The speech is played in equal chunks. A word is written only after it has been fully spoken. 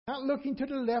Not looking to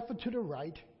the left or to the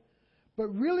right, but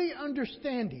really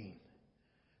understanding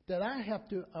that I have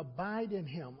to abide in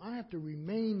Him. I have to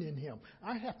remain in Him.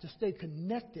 I have to stay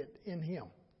connected in Him.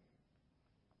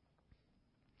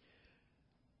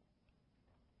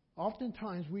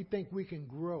 Oftentimes we think we can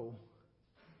grow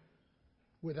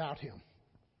without Him.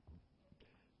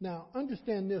 Now,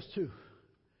 understand this too.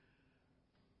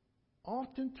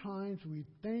 Oftentimes we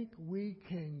think we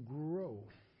can grow,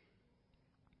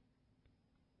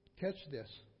 catch this,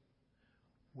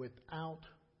 without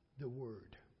the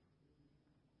Word.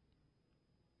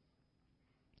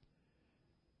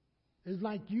 It's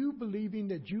like you believing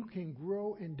that you can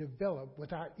grow and develop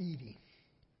without eating.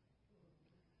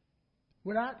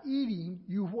 Without eating,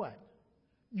 you what?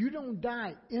 You don't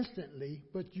die instantly,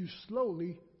 but you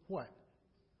slowly what?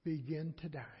 Begin to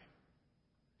die.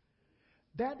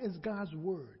 That is God's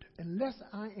Word. Unless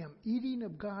I am eating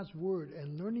of God's Word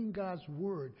and learning God's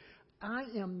Word, I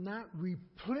am not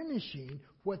replenishing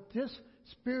what this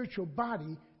spiritual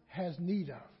body has need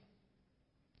of.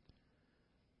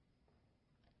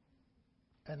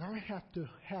 And I have to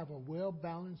have a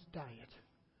well-balanced diet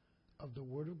of the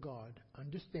Word of God,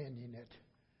 understanding it,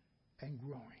 and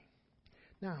growing.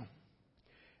 Now,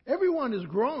 everyone is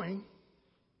growing.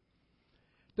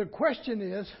 The question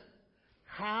is,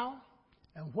 how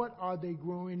and what are they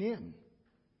growing in?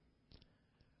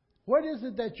 What is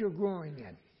it that you're growing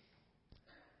in?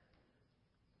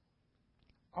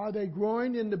 Are they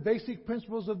growing in the basic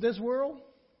principles of this world?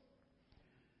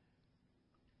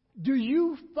 Do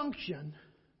you function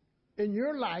in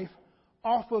your life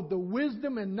off of the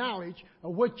wisdom and knowledge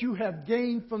of what you have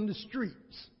gained from the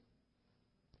streets?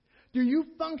 Do you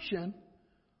function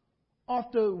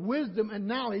off the wisdom and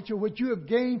knowledge of what you have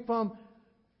gained from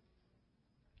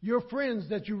your friends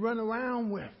that you run around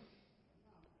with?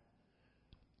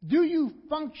 Do you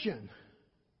function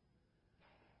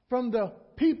from the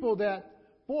people that,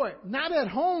 not at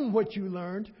home what you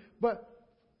learned, but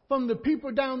from the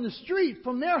people down the street,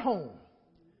 from their home?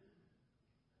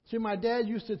 See, my dad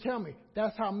used to tell me,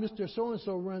 that's how Mr.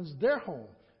 So-and-so runs their home.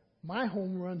 My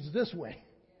home runs this way.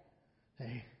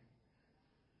 Hey.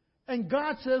 And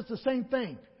God says the same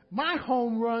thing. My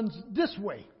home runs this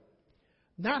way.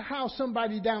 Not how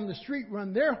somebody down the street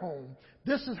run their home.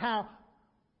 This is how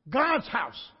God's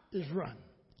house is run.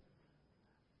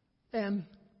 And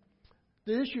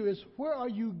the issue is, where are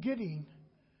you getting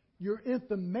your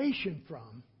information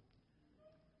from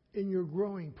in your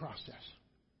growing process?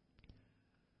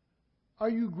 Are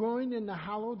you growing in the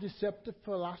hollow, deceptive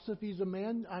philosophies of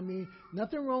man? I mean,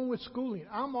 nothing wrong with schooling.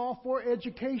 I'm all for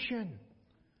education.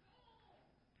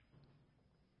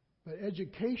 But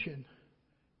education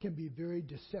can be very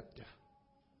deceptive.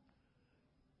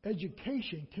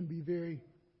 Education can be very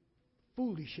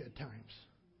foolish at times.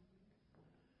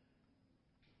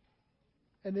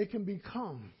 And it can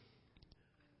become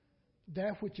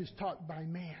that which is taught by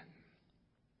man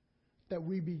that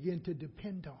we begin to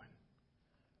depend on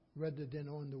rather than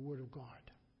on the Word of God.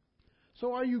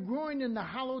 So are you growing in the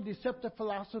hollow, deceptive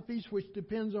philosophies which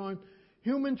depends on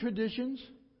human traditions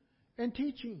and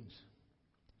teachings?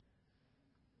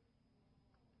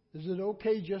 Is it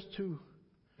okay just to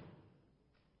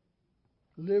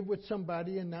live with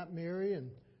somebody and not marry?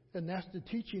 And that's the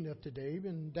teaching of today,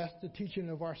 and that's the teaching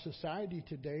of our society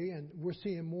today, and we're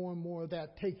seeing more and more of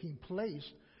that taking place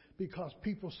because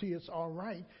people see it's all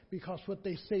right, because what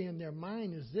they say in their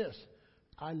mind is this: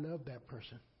 I love that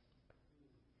person.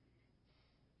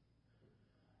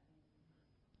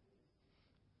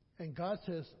 And God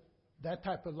says that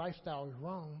type of lifestyle is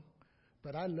wrong,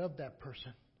 but I love that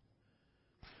person.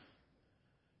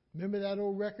 Remember that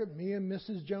old record, Me and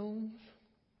Mrs. Jones?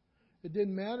 It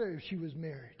didn't matter if she was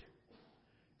married.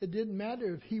 It didn't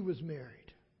matter if he was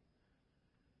married.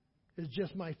 It's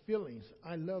just my feelings.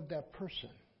 I love that person.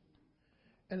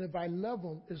 And if I love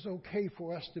them, it's okay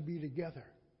for us to be together.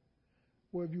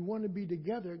 Well, if you want to be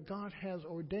together, God has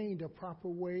ordained a proper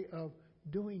way of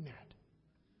doing that.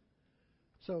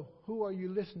 So, who are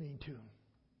you listening to?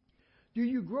 Do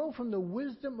you grow from the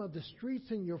wisdom of the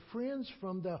streets and your friends,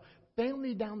 from the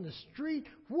family down the street?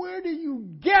 Where do you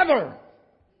gather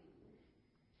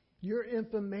your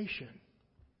information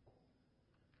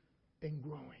in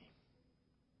growing?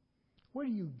 Where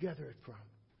do you gather it from?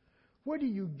 Where do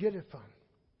you get it from?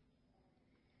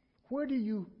 Where do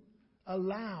you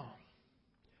allow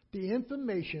the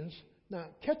informations, now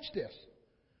catch this,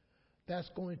 that's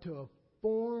going to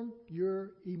form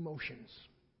your emotions?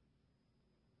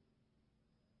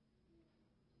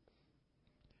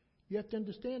 You have to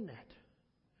understand that.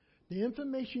 The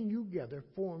information you gather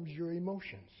forms your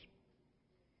emotions.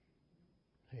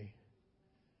 Hey.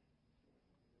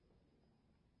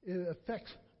 It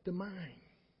affects the mind.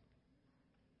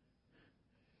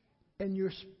 And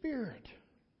your spirit,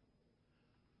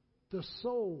 the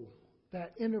soul,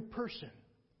 that inner person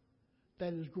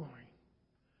that is growing.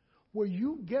 Where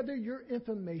you gather your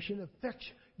information affects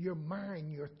your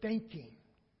mind, your thinking,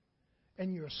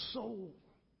 and your soul,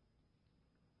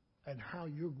 and how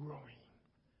you're growing.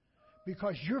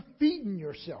 Because you're feeding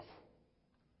yourself.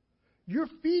 You're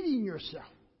feeding yourself.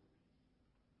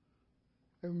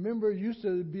 And remember, it used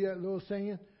to be that little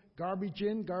saying, garbage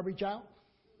in, garbage out.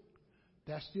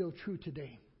 That's still true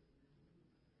today.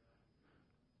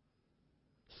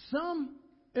 Some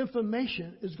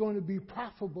information is going to be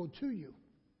profitable to you.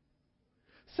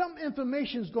 Some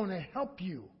information is going to help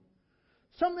you.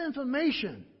 Some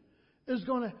information is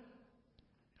going to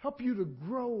help you to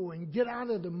grow and get out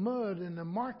of the mud and the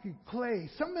market clay.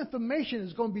 Some information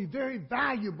is going to be very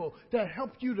valuable that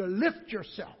helps you to lift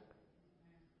yourself.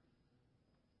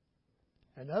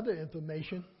 And other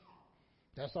information,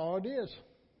 that's all it is.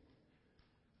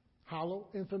 Hollow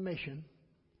information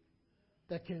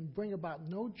that can bring about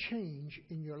no change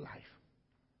in your life.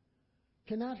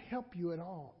 Cannot help you at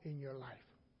all in your life.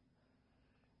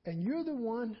 And you're the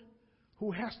one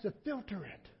who has to filter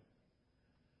it.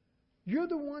 You're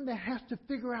the one that has to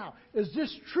figure out, is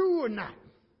this true or not?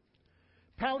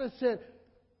 Pilate said,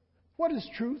 what is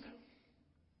truth?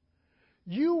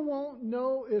 You won't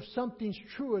know if something's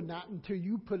true or not until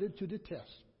you put it to the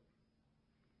test.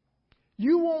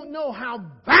 You won't know how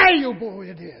valuable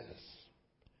it is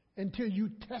until you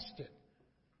test it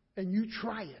and you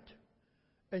try it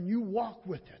and you walk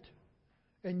with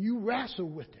it and you wrestle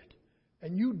with it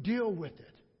and you deal with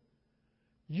it.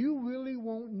 You really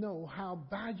won't know how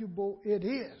valuable it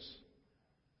is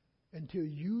until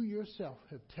you yourself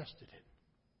have tested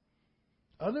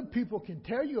it. Other people can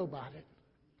tell you about it,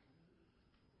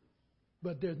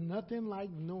 but there's nothing like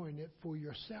knowing it for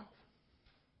yourself.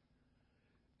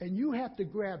 And you have to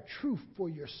grab truth for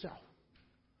yourself.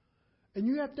 And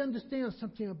you have to understand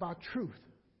something about truth.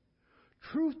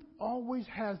 Truth always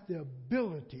has the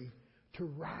ability to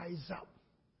rise up.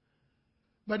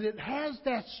 But it has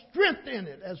that strength in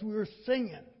it, as we were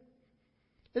singing.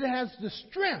 It has the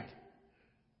strength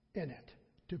in it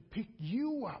to pick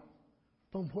you up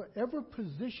from whatever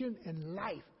position in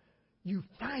life you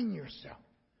find yourself.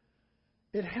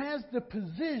 It has the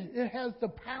position, it has the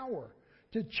power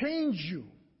to change you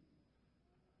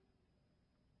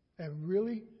and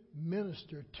really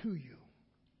minister to you.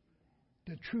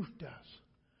 The truth does.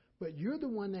 But you're the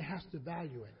one that has to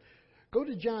value it. Go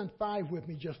to John 5 with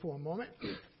me just for a moment.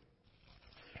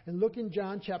 And look in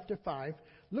John chapter 5.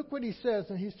 Look what he says.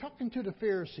 And he's talking to the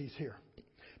Pharisees here.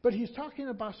 But he's talking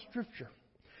about Scripture.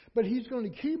 But he's going to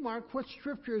key mark what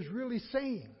Scripture is really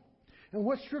saying. And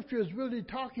what Scripture is really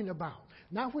talking about.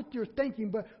 Not what you're thinking,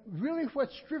 but really what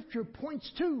Scripture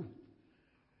points to.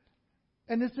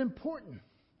 And it's important.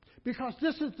 Because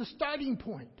this is the starting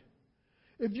point.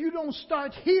 If you don't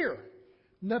start here,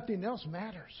 nothing else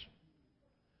matters.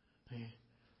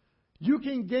 You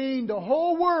can gain the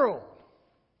whole world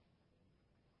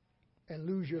and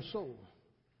lose your soul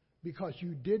because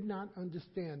you did not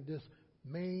understand this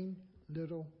main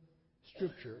little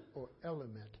scripture or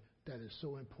element that is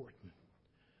so important.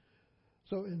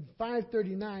 So in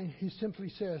 539, he simply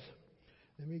says,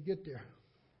 let me get there.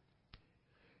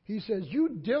 He says, you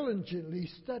diligently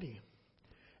study.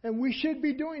 And we should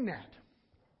be doing that.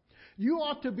 You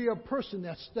ought to be a person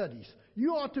that studies.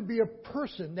 You ought to be a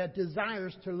person that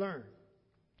desires to learn.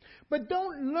 But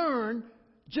don't learn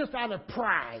just out of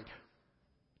pride.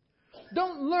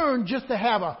 Don't learn just to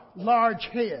have a large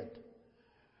head.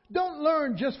 Don't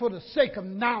learn just for the sake of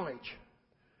knowledge.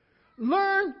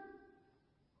 Learn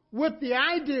with the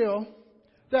ideal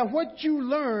that what you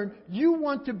learn, you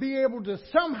want to be able to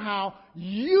somehow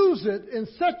use it in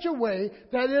such a way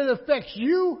that it affects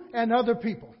you and other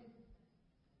people.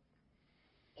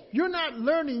 You're not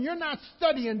learning, you're not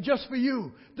studying just for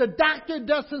you. The doctor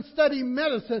doesn't study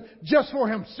medicine just for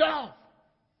himself.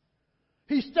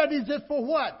 He studies it for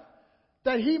what?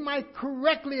 That he might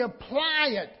correctly apply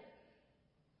it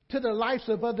to the lives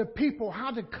of other people,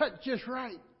 how to cut just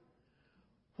right.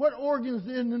 What organs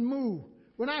didn't move?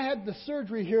 When I had the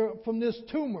surgery here from this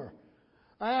tumor,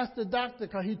 I asked the doctor,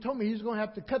 because he told me he's going to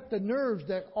have to cut the nerves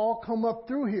that all come up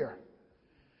through here.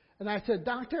 And I said,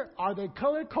 doctor, are they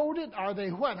color-coded? Are they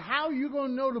what? How are you going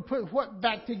to know to put what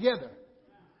back together?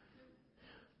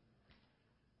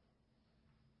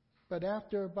 But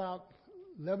after about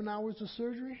 11 hours of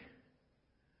surgery,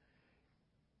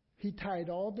 he tied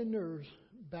all the nerves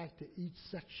back to each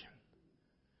section.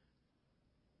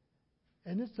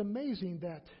 And it's amazing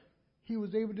that he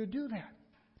was able to do that.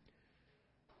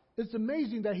 It's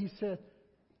amazing that he said,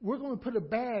 we're going to put a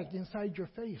bag inside your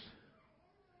face.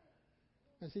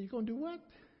 I said, you're going to do what?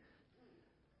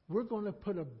 We're going to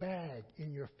put a bag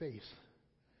in your face.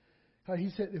 He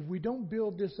said, if we don't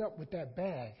build this up with that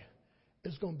bag,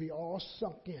 it's going to be all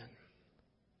sunk in.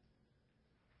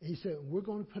 He said, we're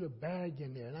going to put a bag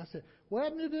in there. And I said, what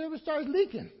happens if it ever starts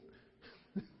leaking?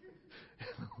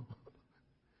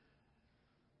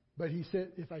 But he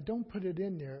said, if I don't put it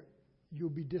in there, you'll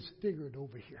be disfigured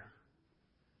over here.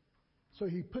 So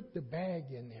he put the bag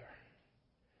in there.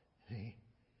 See?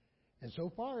 And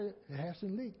so far, it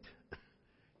hasn't leaked.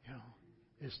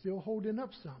 It's still holding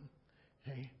up some.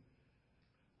 See?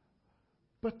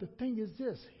 But the thing is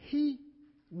this, he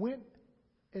went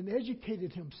and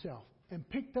educated himself and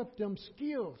picked up them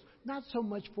skills, not so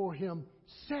much for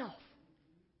himself,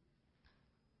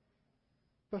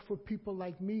 but for people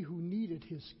like me who needed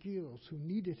his skills, who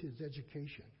needed his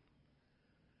education.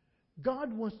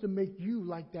 God wants to make you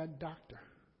like that doctor.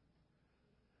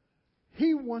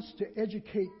 He wants to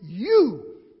educate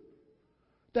you.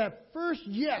 That first,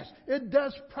 yes, it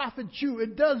does profit you.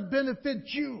 It does benefit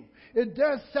you. It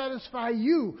does satisfy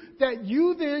you. That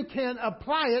you then can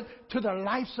apply it to the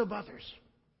lives of others.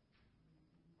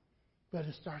 But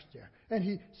it starts there. And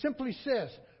he simply says,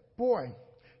 boy,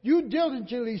 you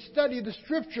diligently study the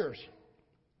Scriptures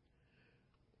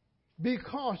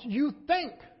because you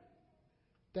think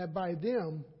that by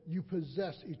them you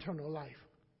possess eternal life.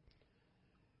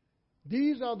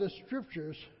 These are the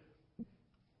Scriptures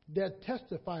that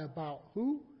testify about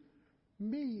who?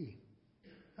 Me.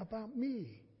 About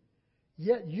me.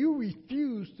 Yet you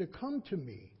refuse to come to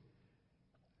me,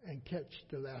 and catch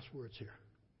the last words here,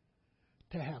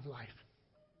 to have life.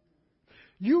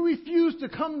 You refuse to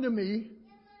come to me,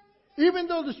 even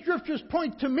though the Scriptures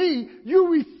point to me, you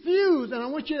refuse, and I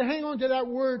want you to hang on to that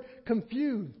word,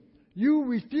 confused. You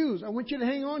refuse. I want you to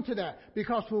hang on to that.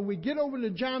 Because when we get over to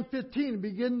John 15 and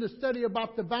begin to study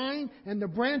about the vine and the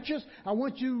branches, I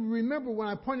want you to remember when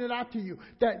I pointed out to you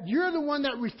that you're the one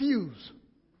that refused.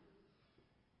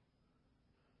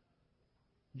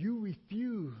 You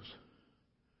refuse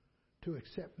to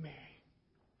accept me.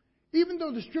 Even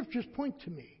though the Scriptures point to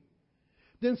me.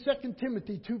 Then 2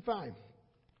 Timothy 2:5.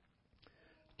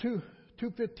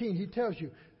 2:15, he tells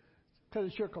you, cut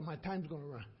it short because my time's going to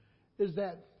run, is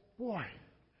that, boy,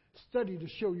 study to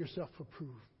show yourself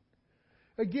approved.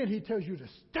 Again, he tells you to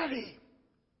study.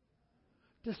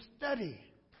 To study.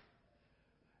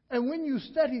 And when you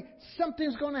study,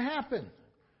 something's going to happen.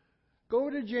 Go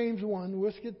to James 1.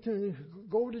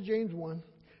 Go to James 1.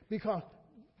 Because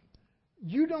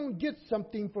you don't get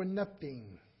something for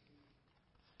nothing.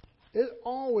 It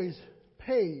always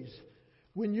pays.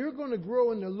 When you're going to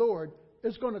grow in the Lord,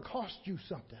 it's going to cost you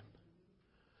something.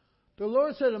 The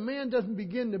Lord said a man doesn't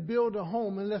begin to build a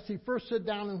home unless he first sit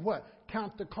down and what?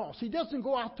 Count the cost. He doesn't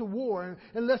go out to war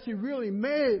unless he really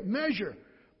measure.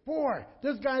 Boy,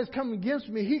 this guy's coming against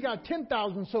me. He got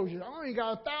 10,000 soldiers. I only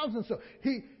got 1,000 soldiers.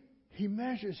 He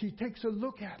measures. He takes a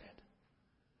look at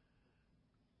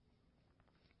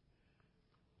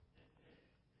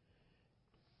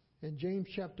it. In James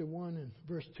chapter 1 and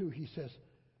verse 2, he says,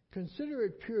 consider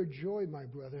it pure joy, my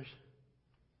brothers,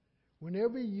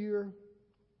 whenever you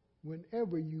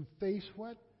face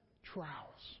what?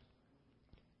 Trials.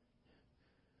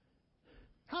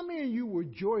 How many of you were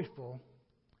joyful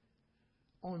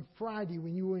on Friday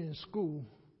when you were in school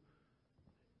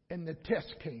and the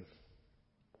test came?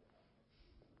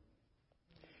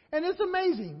 And it's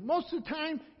amazing. Most of the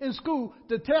time in school,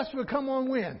 the test would come on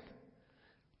when?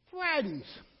 Fridays.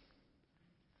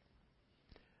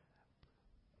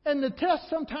 And the test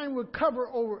sometimes would cover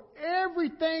over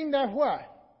everything that what?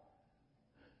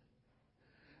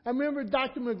 I remember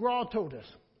Dr. McGraw told us,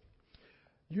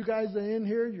 you guys are in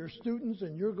here, you're students,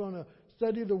 and you're going to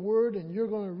study the Word, and you're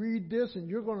going to read this, and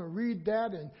you're going to read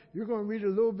that, and you're going to read a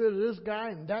little bit of this guy,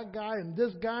 and that guy, and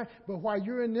this guy. But while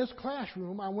you're in this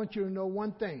classroom, I want you to know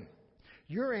one thing.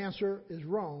 Your answer is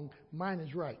wrong. Mine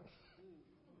is right.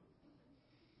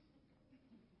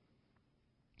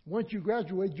 Once you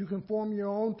graduate, you can form your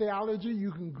own theology.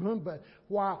 You can, but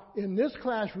while in this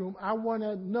classroom, I want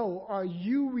to know, are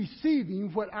you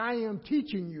receiving what I am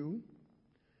teaching you?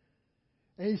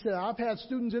 And he said, I've had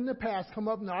students in the past come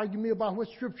up and argue me about what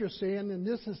Scripture is saying, and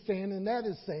this is saying, and that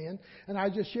is saying, and I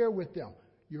just share with them,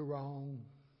 you're wrong.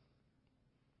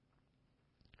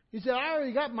 He said, I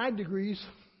already got my degrees.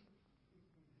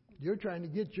 You're trying to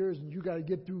get yours, and you got to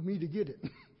get through me to get it.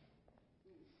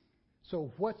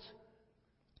 So what's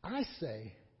I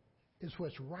say is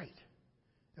what's right.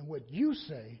 And what you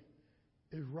say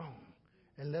is wrong.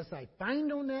 Unless I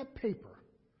find on that paper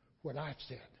what I've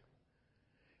said.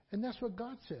 And that's what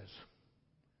God says.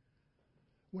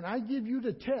 When I give you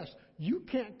the test, you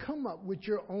can't come up with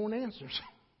your own answers.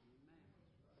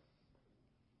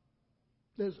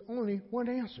 There's only one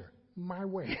answer, my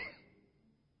way,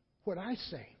 what I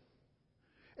say.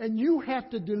 And you have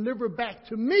to deliver back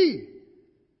to me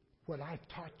what I've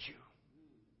taught you.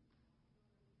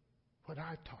 What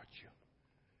I've taught you.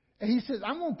 And he says,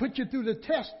 I'm going to put you through the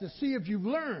test to see if you've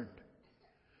learned.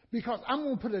 Because I'm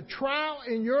going to put a trial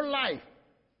in your life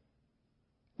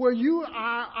where you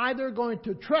are either going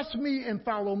to trust me and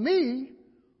follow me,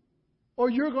 or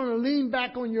you're going to lean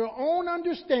back on your own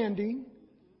understanding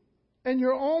and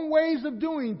your own ways of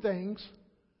doing things,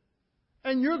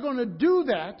 and you're going to do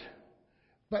that,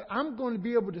 but I'm going to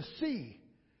be able to see,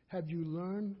 have you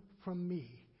learned from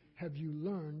me? Have you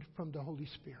learned from the Holy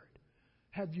Spirit?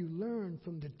 Have you learned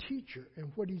from the teacher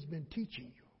and what he's been teaching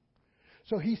you?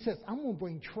 So he says, I'm going to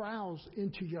bring trials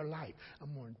into your life.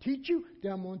 I'm going to teach you,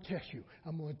 then I'm going to test you.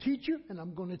 I'm going to teach you, and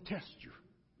I'm going to test you.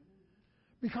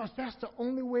 Because that's the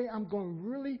only way I'm going to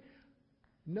really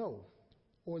know,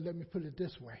 or let me put it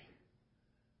this way,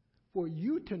 for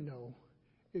you to know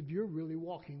if you're really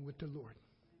walking with the Lord.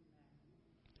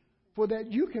 For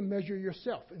that you can measure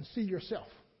yourself and see yourself,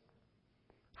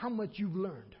 how much you've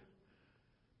learned.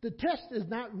 The test is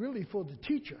not really for the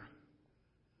teacher.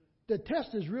 The test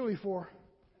is really for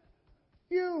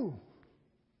you,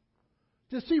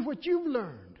 to see what you've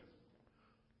learned,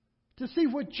 to see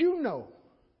what you know.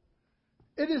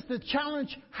 It is to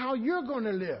challenge how you're going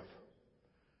to live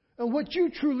and what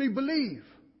you truly believe.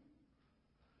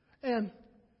 And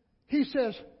he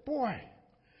says, boy,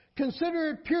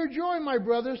 consider it pure joy, my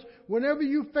brothers, whenever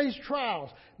you face trials,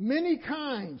 many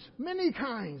kinds, many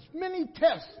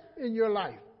tests in your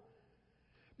life.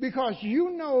 Because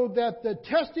you know that the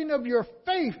testing of your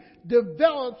faith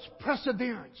develops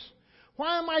perseverance.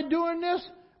 Why am I doing this?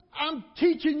 I'm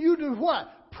teaching you to what?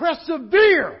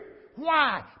 Persevere.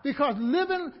 Why? Because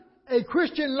living a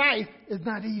Christian life is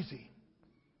not easy.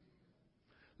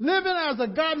 Living as a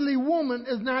godly woman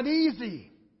is not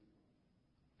easy.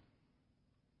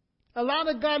 A lot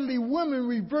of godly women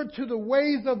revert to the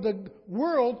ways of the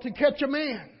world to catch a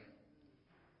man.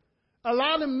 A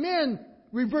lot of men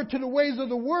revert to the ways of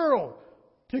the world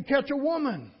to catch a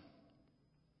woman.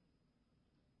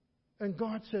 And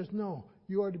God says, no,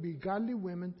 you are to be godly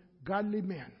women, godly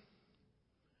men.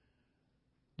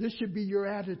 This should be your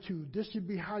attitude. This should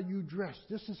be how you dress.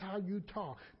 This is how you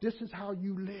talk. This is how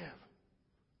you live.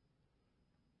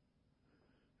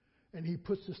 And he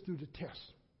puts us through the test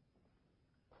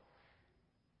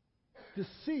to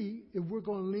see if we're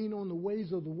going to lean on the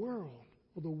ways of the world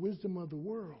or the wisdom of the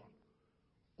world.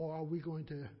 Or are we going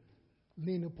to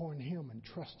lean upon him and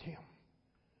trust him?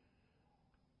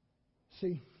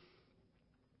 See,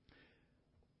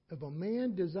 if a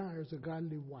man desires a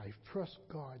godly wife, trust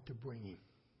God to bring him.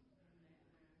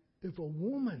 If a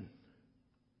woman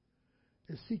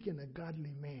is seeking a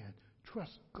godly man,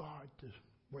 trust God to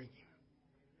bring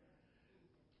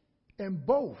him. And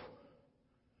both,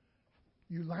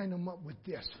 you line them up with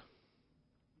this.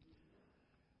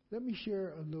 Let me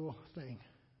share a little thing.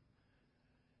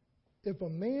 If a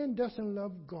man doesn't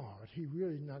love God, he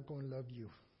really is not going to love you.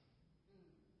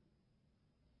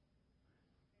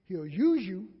 He'll use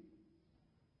you,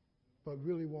 but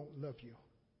really won't love you.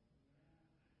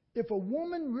 If a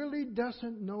woman really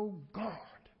doesn't know God,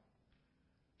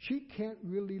 she can't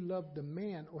really love the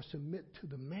man or submit to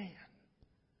the man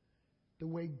the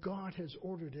way God has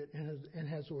ordered it and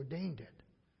has ordained it.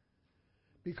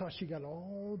 Because she got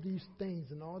all these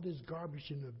things and all this garbage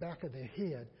in the back of their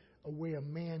head a way a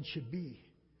man should be,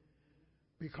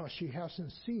 because she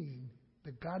hasn't seen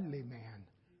the godly man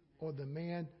or the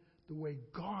man the way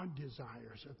God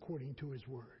desires according to his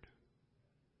word.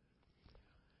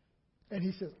 And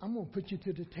he says, I'm going to put you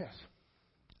to the test.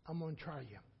 I'm going to try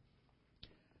you.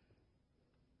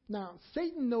 Now,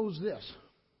 Satan knows this.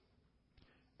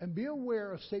 And be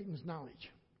aware of Satan's knowledge.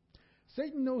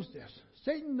 Satan knows this.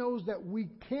 Satan knows that we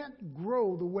can't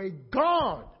grow the way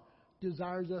God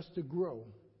desires us to grow.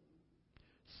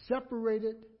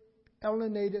 Separated,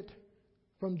 alienated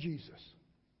from Jesus.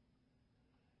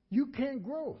 You can't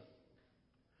grow.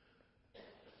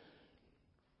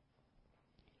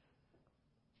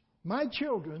 My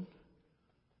children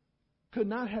could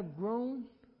not have grown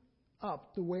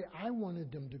up the way I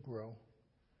wanted them to grow,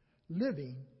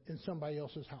 living in somebody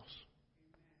else's house.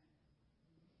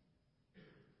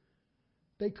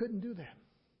 They couldn't do that.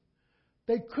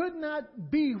 They could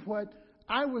not be what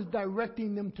I was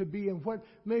directing them to be and what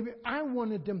maybe I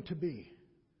wanted them to be.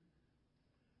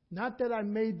 Not that I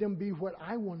made them be what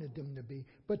I wanted them to be,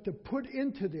 but to put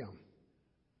into them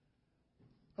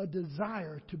a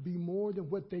desire to be more than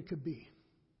what they could be.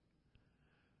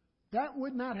 That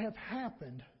would not have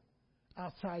happened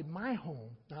outside my home.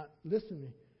 Now, listen to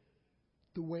me,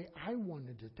 the way I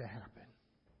wanted it to happen.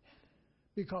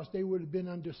 Because they would have been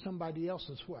under somebody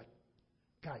else's what?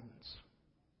 Guidance.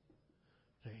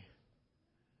 See?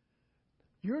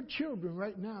 Your children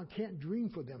right now can't dream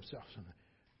for themselves.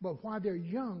 But while they're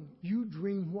young, you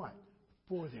dream what?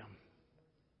 For them.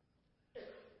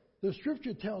 The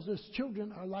scripture tells us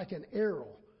children are like an arrow,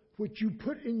 which you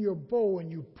put in your bow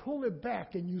and you pull it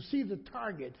back and you see the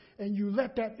target and you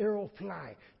let that arrow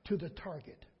fly to the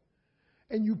target.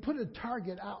 And you put a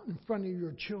target out in front of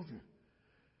your children.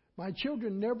 My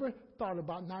children never thought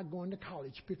about not going to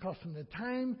college because from the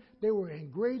time they were in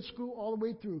grade school all the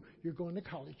way through, you're going to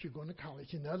college, you're going to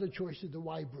college. And the other choice is the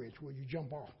Y bridge where you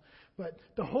jump off. But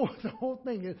the whole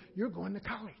thing is you're going to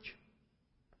college.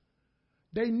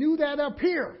 They knew that up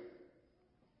here.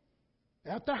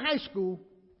 After high school,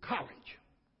 college.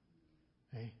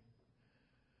 Okay?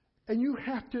 And you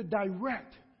have to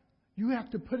direct. You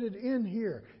have to put it in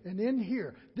here and in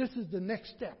here. This is the next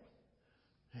step.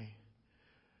 Okay?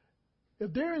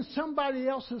 If they're in somebody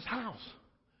else's house,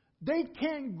 they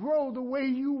can't grow the way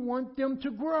you want them to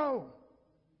grow.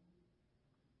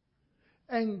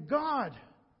 And God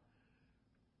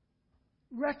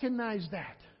recognized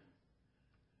that.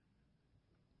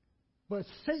 But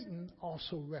Satan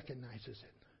also recognizes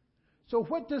it. So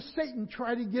what does Satan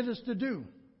try to get us to do?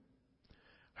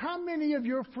 How many of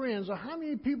your friends or how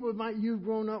many people might you've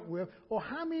grown up with or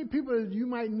how many people you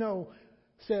might know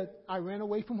said, I ran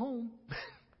away from home?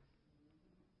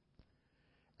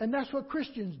 And that's what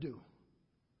Christians do.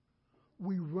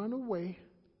 We run away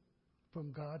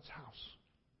from God's house.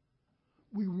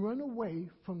 We run away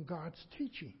from God's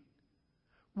teaching.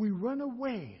 We run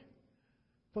away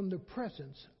from the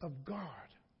presence of God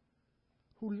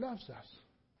who loves us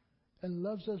and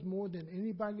loves us more than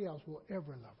anybody else will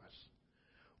ever love us.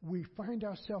 We find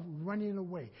ourselves running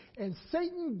away. And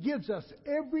Satan gives us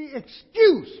every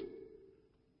excuse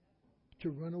to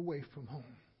run away from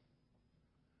home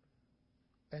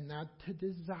and not to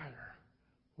desire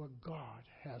what God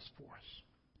has for us.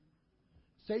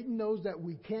 Satan knows that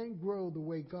we can't grow the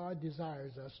way God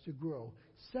desires us to grow,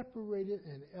 separated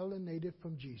and alienated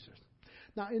from Jesus.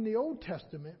 Now, in the Old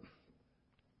Testament,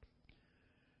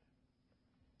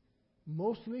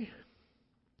 mostly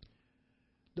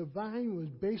the vine was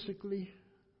basically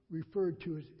referred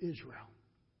to as Israel.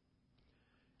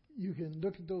 You can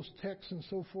look at those texts and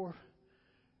so forth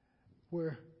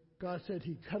where God said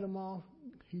he cut them off,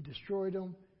 he destroyed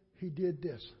them, he did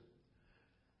this.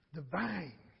 The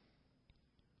vine.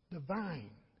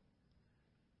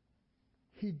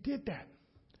 He did that.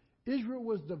 Israel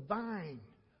was the vine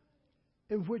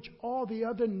in which all the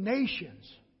other nations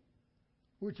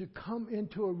were to come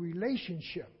into a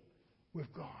relationship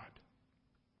with God.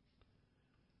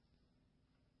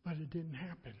 But it didn't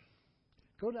happen.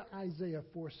 Go to Isaiah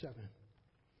 4:7.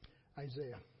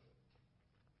 Isaiah.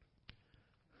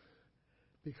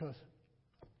 Because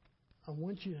I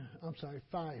want you,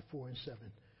 5, 4, and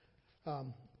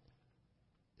 7.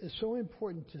 It's so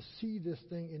important to see this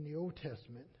thing in the Old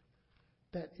Testament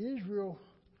that Israel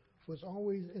was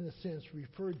always, in a sense,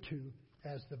 referred to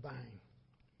as the vine.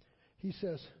 He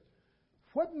says,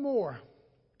 what more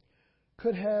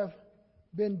could have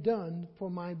been done for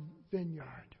my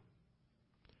vineyard?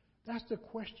 That's the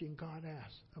question God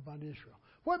asked about Israel.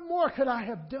 What more could I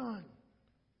have done?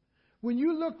 When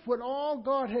you look what all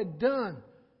God had done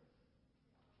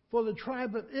for the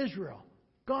tribe of Israel,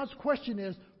 God's question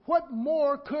is, what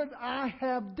more could I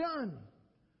have done?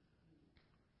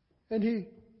 And he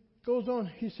goes on,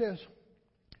 he says,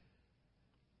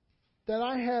 that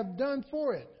I have done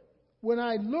for it. When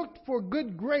I looked for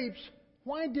good grapes,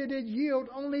 why did it yield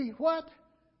only what?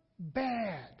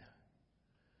 Bad.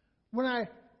 When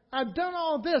I've done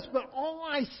all this, but all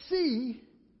I see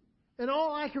and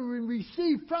all I can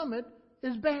receive from it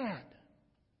is bad.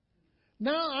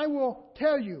 Now I will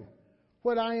tell you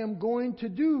what I am going to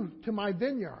do to my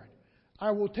vineyard.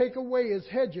 I will take away its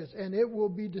hedges, and it will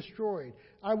be destroyed.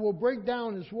 I will break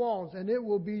down its walls, and it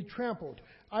will be trampled.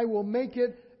 I will make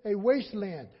it a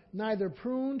wasteland, neither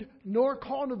pruned nor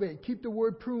cultivated. Keep the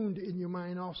word pruned in your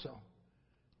mind also.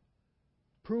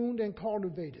 Pruned and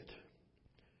cultivated.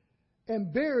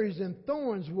 And berries and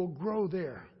thorns will grow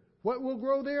there. What will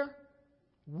grow there?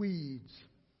 Weeds.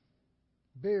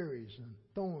 Berries and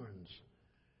thorns.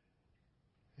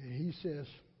 And he says,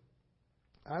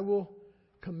 I will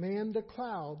command the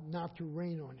cloud not to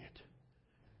rain on it.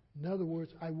 In other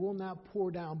words, I will not pour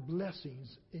down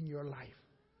blessings in your life.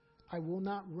 I will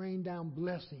not rain down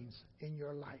blessings in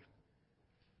your life.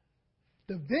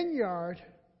 The vineyard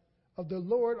of the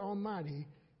Lord Almighty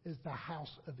is the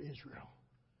house of Israel.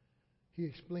 He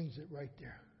explains it right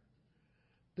there.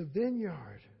 The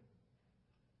vineyard,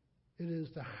 it is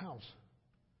the house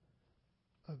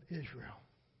of Israel.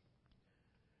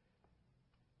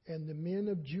 And the men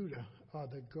of Judah are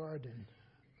the garden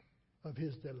of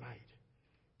his delight.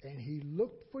 And he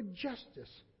looked for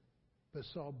justice, but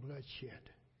saw bloodshed.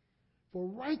 For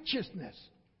righteousness,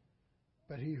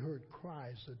 but he heard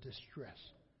cries of distress.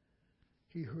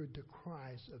 He heard the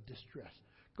cries of distress.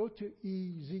 Go to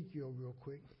Ezekiel real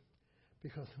quick,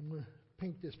 because I'm going to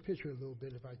paint this picture a little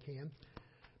bit if I can,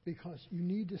 because you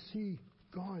need to see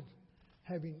God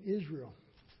having Israel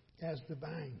as the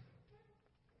vine.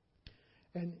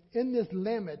 And in this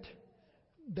lament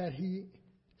that he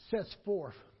sets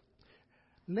forth,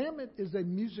 lament is a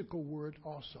musical word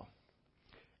also.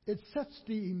 It sets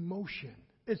the emotion.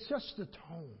 It sets the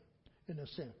tone, in a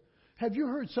sense. Have you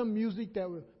heard some music that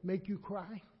would make you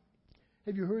cry?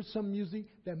 Have you heard some music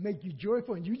that make you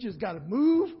joyful and you just got to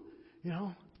move, you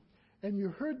know? And you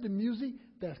heard the music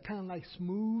that kind of like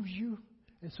smooths you.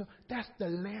 And so that's the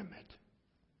lament.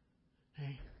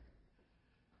 Okay?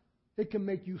 It can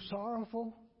make you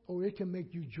sorrowful or it can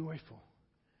make you joyful.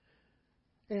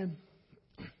 And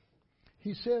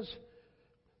he says,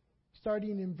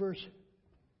 starting in verse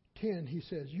 10, he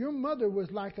says, your mother was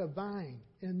like a vine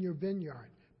in your vineyard,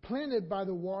 planted by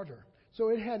the water. So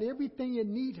it had everything it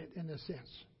needed in a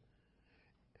sense.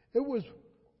 It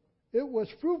was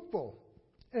fruitful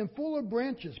and full of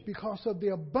branches because of the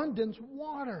abundant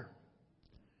water.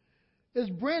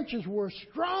 Its branches were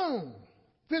strong,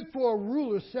 fit for a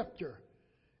ruler's scepter.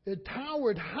 It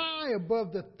towered high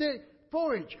above the thick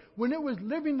foliage. When it was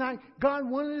living like God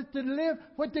wanted it to live,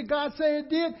 what did God say it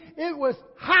did? It was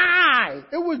high.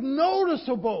 It was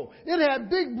noticeable. It had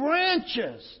big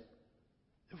branches.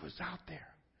 It was out there.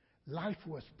 Life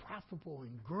was profitable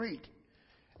and great.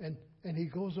 And he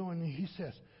goes on and he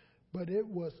says, but it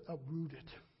was uprooted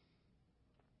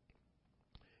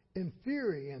in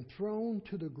fury and thrown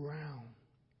to the ground.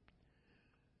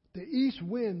 The east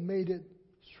wind made it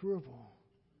shrivel.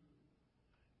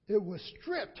 It was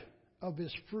stripped of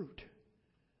its fruit.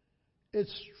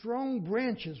 Its strong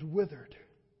branches withered,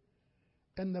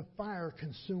 and the fire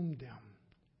consumed them.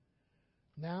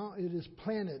 Now it is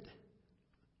planted.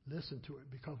 Listen to it,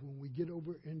 because when we get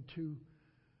over into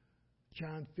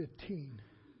John 15,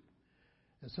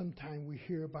 and sometime we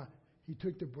hear about he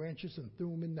took the branches and threw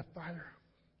them in the fire.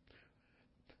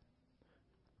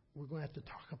 We're going to have to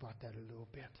talk about that a little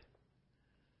bit.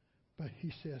 But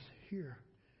he says here,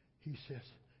 he says,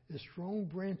 the strong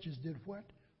branches did what?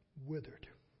 Withered.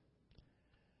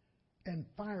 And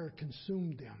fire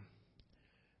consumed them.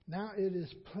 Now it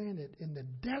is planted in the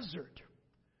desert.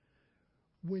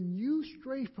 When you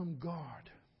stray from God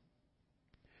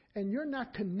and you're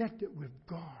not connected with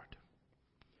God,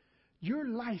 your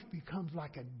life becomes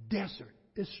like a desert.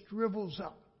 It shrivels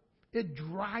up. It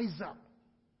dries up.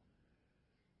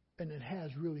 And it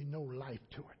has really no life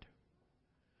to it.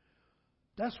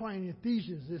 That's why in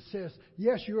Ephesians it says,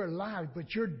 yes, you're alive,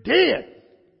 but you're dead.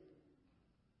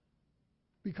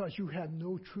 Because you have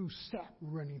no true sap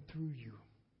running through you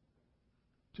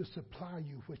to supply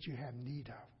you what you have need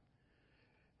of.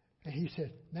 And he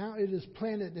said, now it is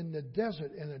planted in the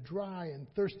desert in a dry and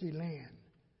thirsty land.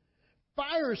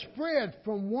 Fire spread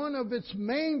from one of its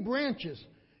main branches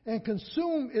and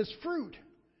consumed its fruit.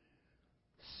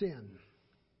 Sin.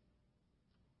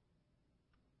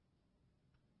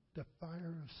 The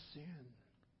fire of sin.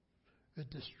 It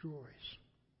destroys.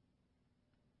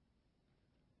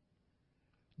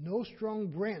 No strong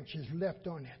branch is left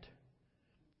on it,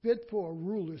 fit for a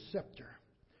ruler's scepter.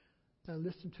 Now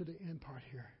listen to the end part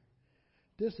here.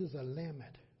 This is a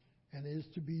lament, and it is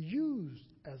to be used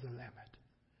as a lament.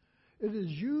 It is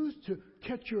used to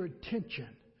catch your attention.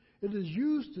 It is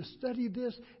used to study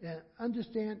this and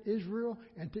understand Israel,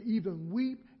 and to even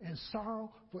weep and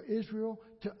sorrow for Israel,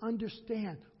 to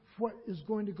understand what is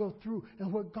going to go through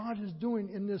and what God is doing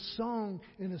in this song.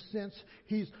 In a sense,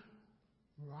 He's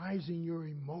rising your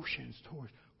emotions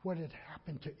towards what had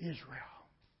happened to Israel.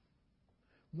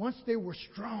 Once they were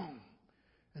strong,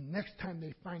 and next time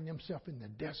they find themselves in the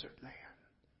desert land.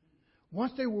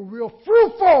 Once they were real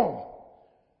fruitful,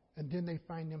 and then they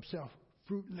find themselves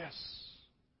fruitless.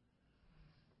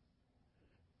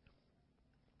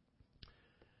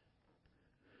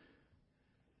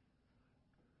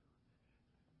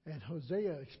 And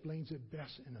Hosea explains it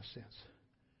best in a sense.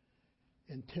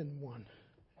 In 10:1.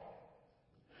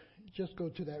 Just go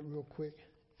to that real quick,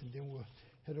 and then we'll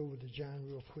head over to John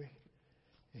real quick.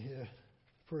 And here,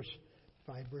 first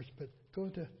 5 verse, but go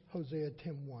to Hosea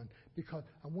 10:1 because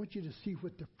I want you to see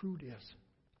what the fruit is.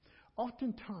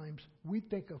 Oftentimes, we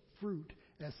think of fruit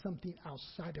as something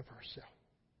outside of ourselves.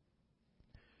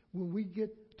 When we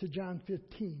get to John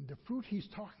 15, the fruit he's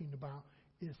talking about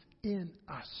is in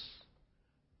us.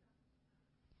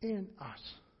 In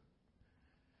us.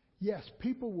 Yes,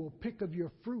 people will pick of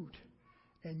your fruit,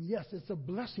 and yes, it's a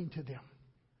blessing to them.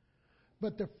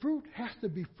 But the fruit has to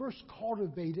be first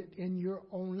cultivated in your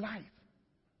own life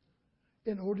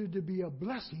in order to be a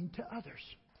blessing to others.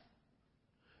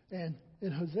 And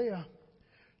in Hosea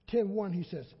 10:1, he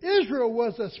says, Israel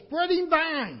was a spreading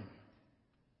vine.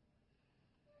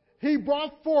 He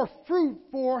brought forth fruit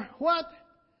for what?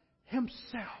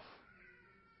 Himself.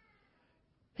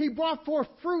 He brought forth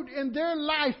fruit in their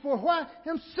life for what?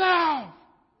 Himself.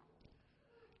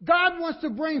 God wants to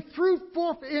bring fruit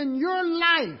forth in your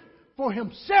life for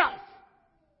Himself.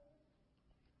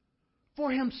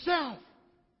 For Himself.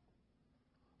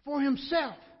 For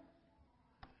Himself.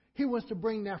 He wants to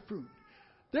bring that fruit.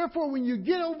 Therefore, when you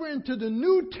get over into the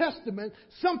New Testament,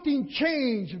 something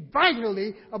changed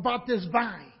vitally about this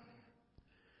vine.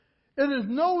 It is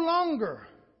no longer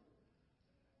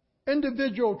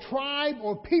individual tribe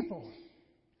or people.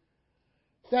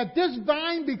 That this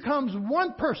vine becomes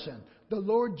one person, the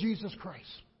Lord Jesus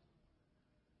Christ.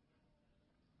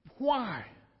 Why?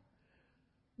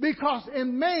 Because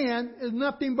in man is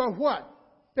nothing but what?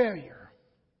 Failure.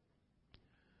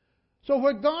 So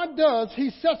what God does, He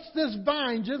sets this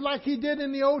vine just like He did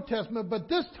in the Old Testament, but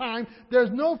this time there's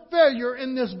no failure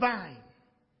in this vine.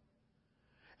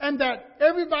 And that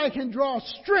everybody can draw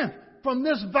strength from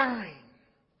this vine.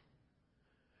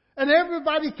 And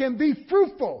everybody can be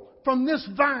fruitful from this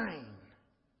vine.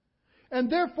 And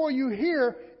therefore you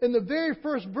hear in the very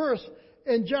first verse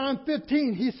in John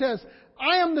 15, He says,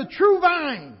 I am the true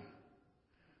vine.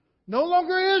 No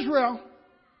longer Israel.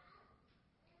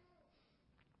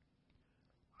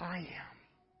 I am.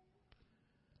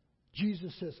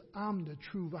 Jesus says, I'm the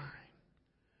true vine.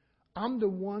 I'm the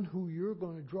one who you're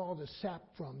going to draw the sap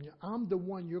from. I'm the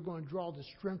one you're going to draw the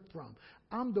strength from.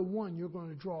 I'm the one you're going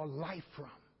to draw life from.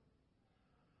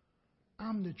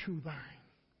 I'm the true vine.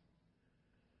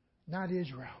 Not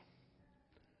Israel.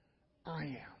 I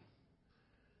am.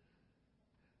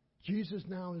 Jesus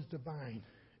now is the vine,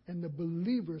 and the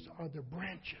believers are the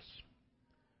branches.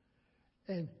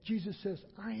 And Jesus says,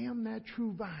 I am that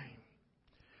true vine.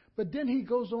 But then He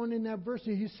goes on in that verse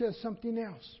and He says something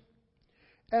else.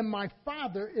 And my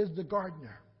Father is the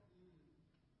gardener.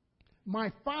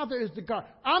 My Father is the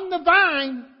gardener. I'm the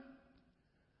vine,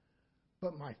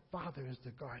 but my Father is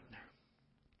the gardener.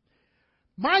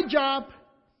 My job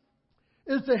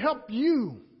is to help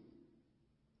you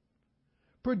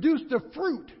produce the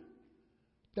fruit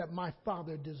that my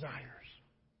Father desires.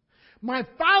 My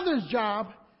Father's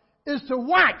job is to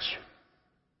watch.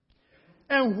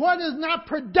 And what is not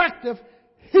productive,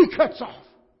 He cuts off.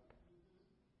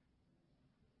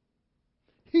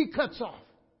 He cuts off.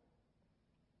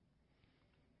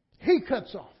 He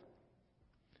cuts off.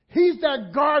 He's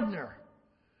that gardener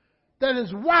that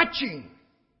is watching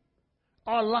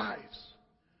our lives.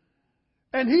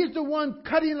 And He's the one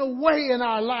cutting away in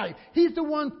our life. He's the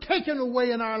one taking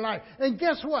away in our life. And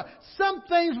guess what? Some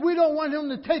things we don't want Him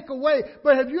to take away.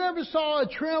 But have you ever saw a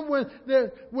trim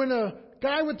when a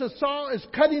guy with the saw is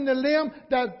cutting the limb,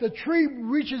 that the tree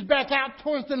reaches back out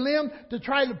towards the limb to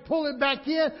try to pull it back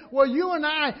in? Well, you and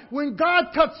I, when God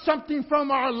cuts something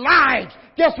from our lives,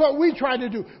 guess what we try to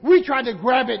do? We try to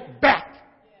grab it back.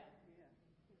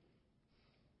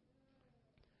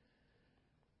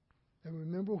 And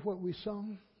remember what we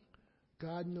sung?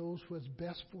 God knows what's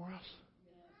best for us.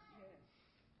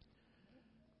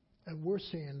 And we're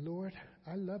saying, Lord,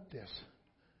 I love this.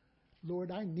 Lord,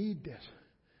 I need this.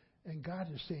 And God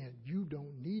is saying, you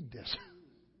don't need this.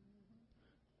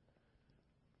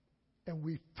 And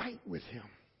we fight with Him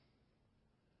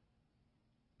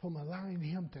from allowing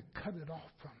Him to cut it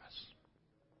off from us,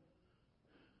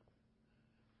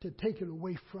 to take it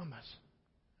away from us,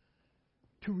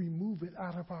 to remove it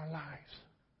out of our lives.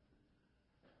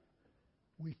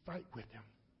 We fight with Him,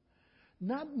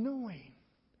 not knowing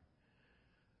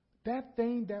that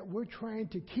thing that we're trying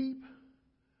to keep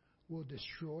will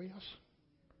destroy us.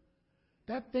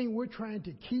 That thing we're trying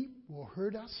to keep will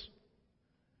hurt us.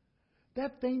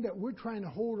 That thing that we're trying to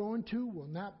hold on to will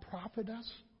not profit us.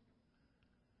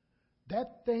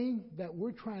 That thing that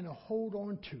we're trying to hold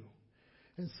on to,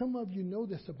 and some of you know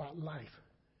this about life,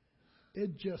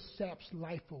 it just saps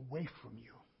life away from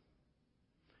you.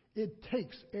 It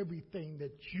takes everything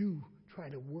that you try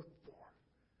to work for.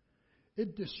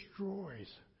 It destroys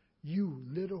you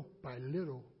little by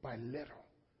little by little.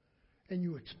 and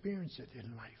you experience it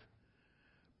in life.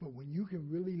 But when you can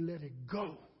really let it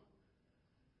go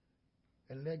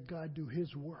and let God do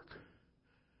His work,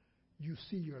 you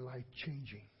see your life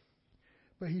changing.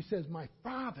 But He says, my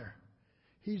Father,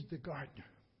 He's the gardener.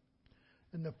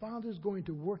 And the Father's going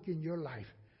to work in your life.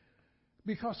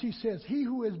 Because He says, He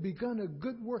who has begun a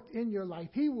good work in your life,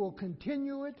 He will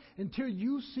continue it until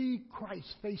you see Christ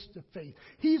face to face.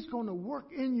 He's going to work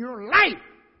in your life.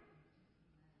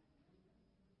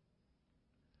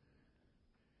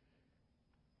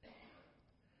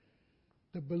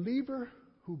 The believer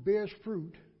who bears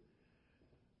fruit,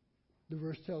 the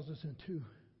verse tells us in 2,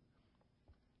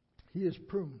 he is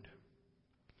pruned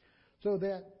so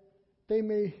that they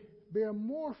may bear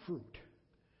more fruit.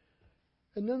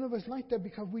 And none of us like that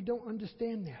because we don't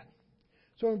understand that.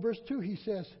 So in verse 2 he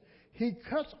says, He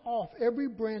cuts off every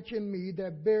branch in me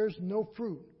that bears no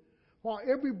fruit, while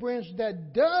every branch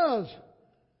that does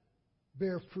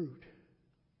bear fruit,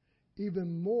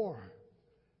 even more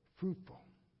fruitful.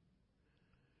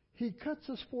 He cuts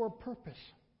us for a purpose.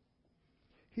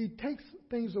 He takes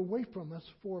things away from us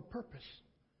for a purpose.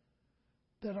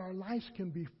 That our lives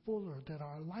can be fuller, that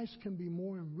our lives can be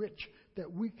more enriched,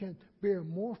 that we can bear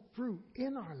more fruit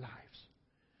in our lives.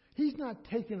 He's not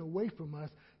taking away from us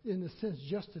in the sense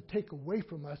just to take away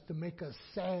from us to make us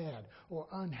sad or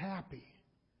unhappy.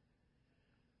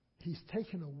 He's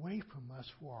taken away from us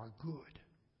for our good.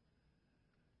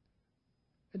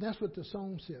 And that's what the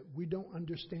song said. We don't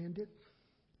understand it.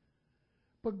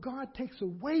 But God takes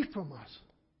away from us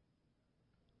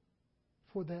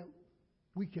for that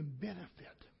we can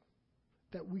benefit,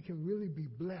 that we can really be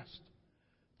blessed,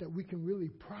 that we can really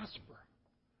prosper,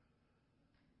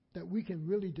 that we can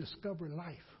really discover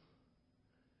life.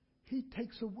 He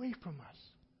takes away from us.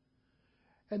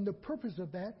 And the purpose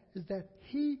of that is that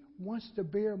He wants to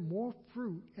bear more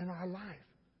fruit in our life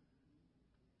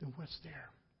than what's there.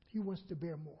 He wants to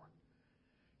bear more.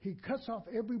 He cuts off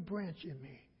every branch in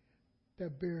me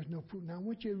that bears no fruit. Now I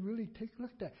want you to really take a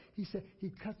look at that. He said He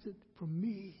cuts it from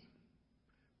me.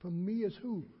 From me is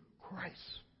who? Christ.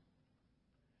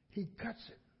 He cuts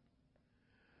it.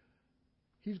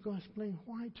 He's going to explain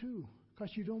why too.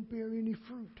 Because you don't bear any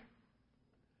fruit.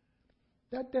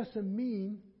 That doesn't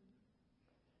mean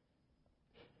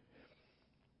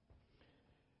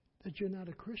that you're not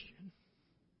a Christian.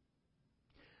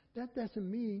 That doesn't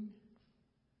mean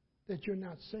that you're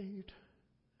not saved.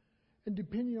 And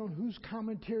depending on whose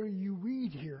commentary you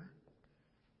read here,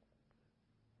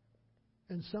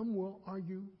 and some will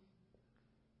argue,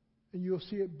 and you'll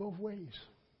see it both ways.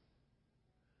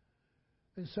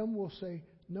 And some will say,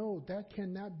 no, that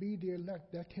cannot be the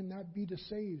elect. That cannot be the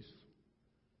saved.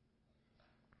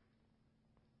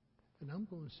 And I'm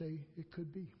going to say it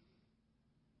could be.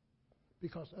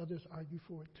 Because others argue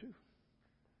for it too.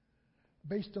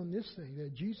 Based on this thing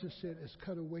that Jesus said is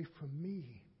cut away from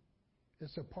me.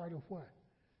 It's a part of what?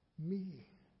 Me.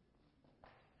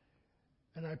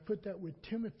 And I put that with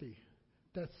Timothy,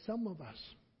 that some of us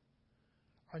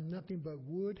are nothing but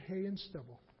wood, hay, and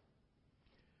stubble.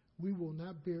 We will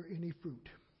not bear any fruit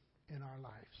in our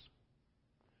lives.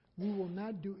 We will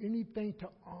not do anything to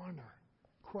honor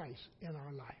Christ in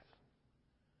our life.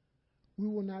 We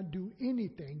will not do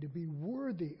anything to be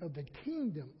worthy of the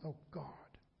kingdom of God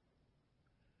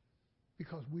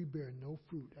because we bear no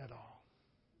fruit at all.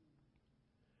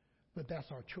 But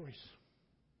that's our choice.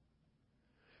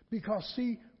 Because,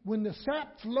 see, when the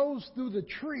sap flows through the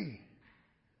tree,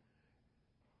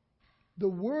 the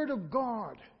Word of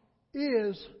God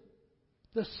is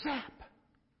the sap.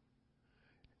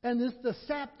 And it's the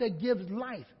sap that gives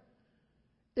life.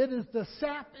 It is the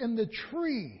sap in the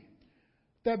tree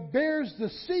that bears the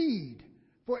seed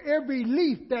for every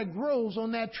leaf that grows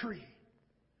on that tree.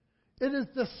 It is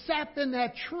the sap in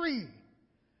that tree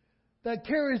that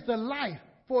carries the life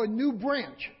for a new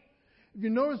branch. If you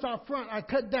notice out front, I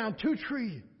cut down 2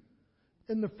 trees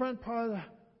in the front part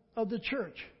of the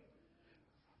church.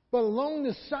 But along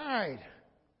the side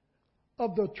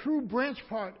of the true branch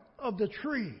part of the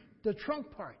tree, the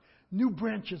trunk part, new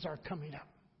branches are coming up.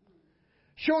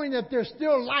 Showing that there's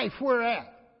still life where we're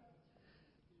at.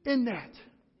 In that.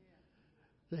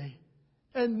 See?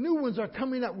 And new ones are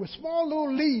coming up with small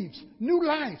little leaves, new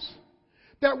lives.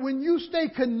 That when you stay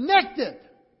connected,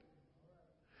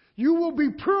 you will be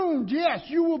pruned, yes,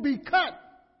 you will be cut.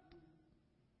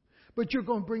 But you're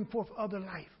going to bring forth other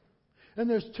life. And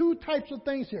there's 2 types of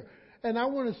things here. And I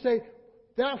want to say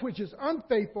that which is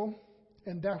unfaithful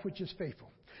and that which is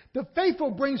faithful. The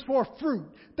faithful brings forth fruit.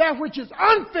 That which is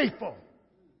unfaithful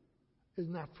is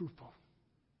not fruitful.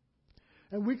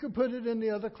 And we could put it in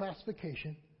the other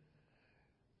classification.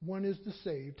 One is the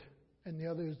saved and the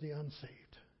other is the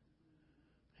unsaved.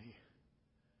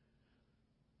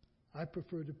 I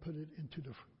prefer to put it into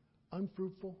the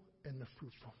unfruitful and the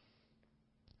fruitful.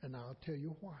 And I'll tell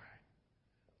you why.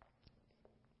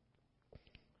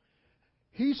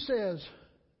 He says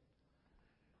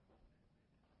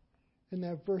in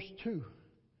that verse 2,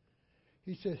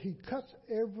 he said, He cuts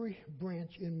every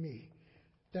branch in me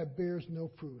that bears no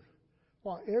fruit,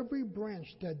 while every branch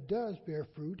that does bear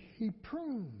fruit, He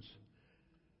prunes,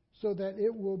 so that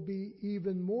it will be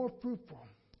even more fruitful.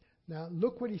 Now,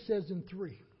 look what He says in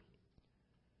 3.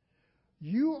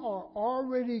 You are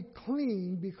already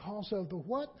clean because of the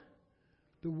what?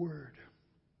 The Word.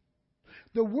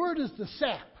 The Word is the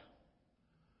sap.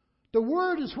 The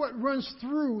Word is what runs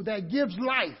through that gives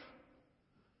life.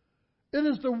 It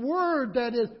is the Word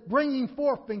that is bringing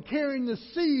forth and carrying the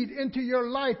seed into your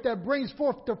life that brings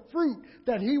forth the fruit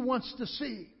that He wants to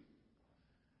see.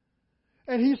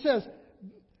 And He says,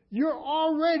 you're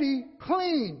already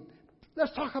clean.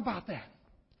 Let's talk about that.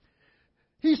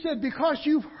 He said, because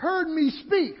you've heard me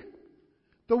speak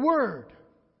the Word.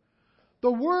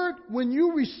 The Word, when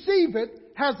you receive it,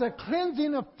 has a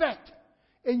cleansing effect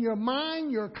in your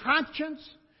mind, your conscience,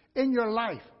 in your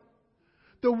life.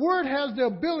 The Word has the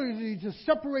ability to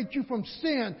separate you from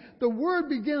sin. The Word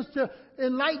begins to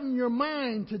enlighten your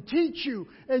mind, to teach you,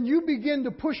 and you begin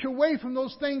to push away from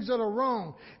those things that are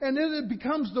wrong. And then it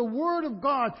becomes the Word of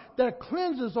God that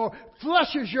cleanses or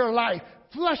flushes your life,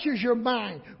 flushes your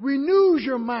mind, renews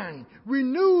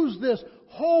this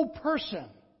whole person.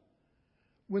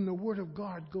 When the Word of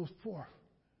God goes forth,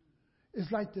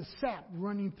 it's like the sap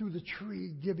running through the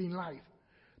tree, giving life.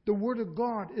 The Word of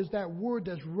God is that Word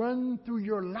that's run through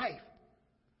your life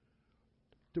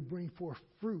to bring forth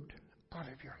fruit out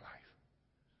of your life.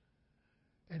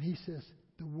 And He says,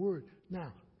 the Word.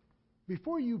 Now,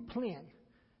 before you plant,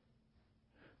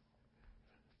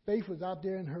 Faith was out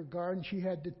there in her garden. She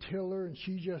had the tiller, and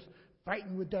she just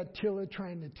fighting with that tiller,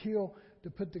 trying to till to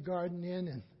put the garden in.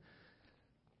 And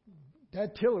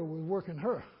that tiller was working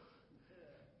her.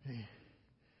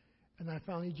 And I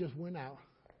finally just went out.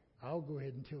 I'll go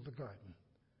ahead and till the garden.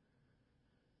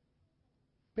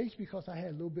 Basically because I had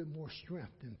a little bit more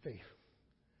strength than Faith.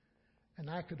 And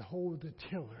I could hold the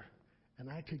tiller. And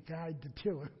I could guide the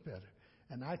tiller better.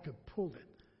 And I could pull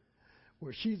it.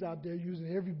 Where she's out there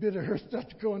using every bit of her stuff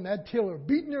to go in that tiller,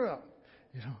 beating her up.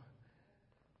 You know.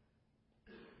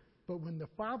 But when the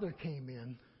Father came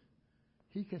in,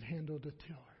 He could handle the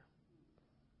tiller.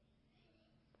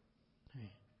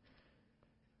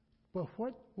 But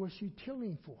what was she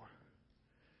tilling for?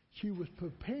 She was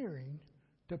preparing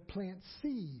to plant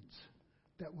seeds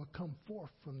that would come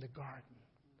forth from the garden.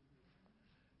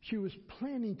 She was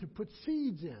planning to put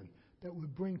seeds in that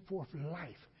would bring forth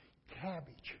life.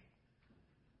 Cabbage,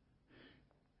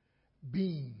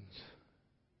 beans,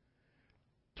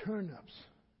 turnips.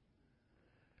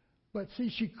 But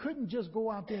see, she couldn't just go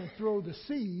out there and throw the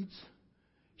seeds.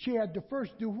 She had to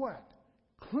first do what?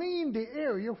 Clean the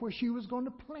area where she was going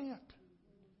to plant.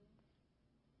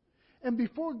 And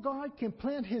before God can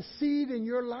plant His seed in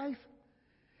your life,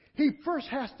 He first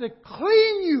has to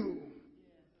clean you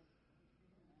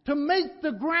to make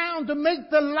the ground, to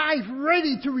make the life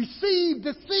ready to receive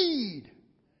the seed.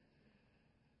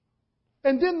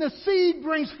 And then the seed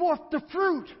brings forth the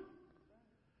fruit.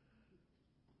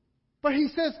 But He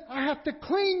says, I have to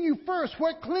clean you first.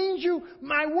 What cleans you?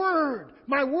 My Word.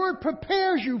 My Word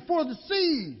prepares you for the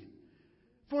seed,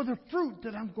 for the fruit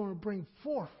that I'm going to bring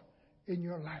forth in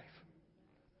your life.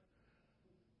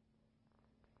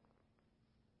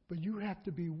 But you have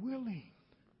to be willing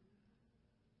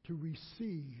to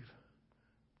receive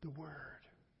the Word.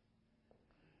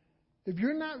 If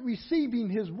you're not receiving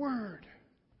His Word,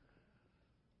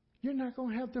 you're not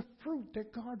going to have the fruit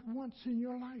that God wants in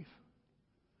your life.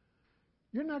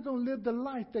 You're not going to live the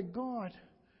life that God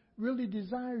really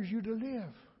desires you to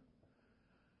live.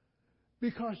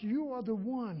 Because you are the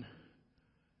one.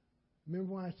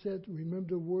 Remember when I said, remember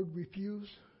the word refuse?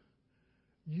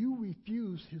 You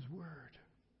refuse His Word.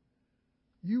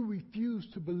 You refuse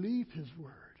to believe His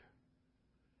Word.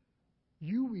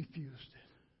 You refused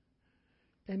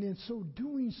it. And in so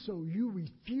doing so, you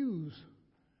refuse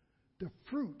the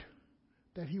fruit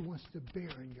that He wants to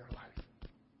bear in your life.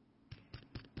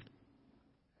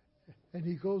 And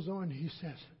He goes on, He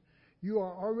says, you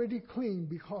are already clean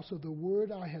because of the word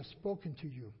I have spoken to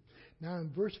you. Now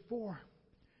in verse 4,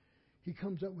 He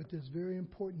comes up with this very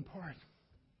important part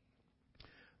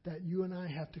that you and I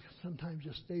have to sometimes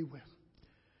just stay with.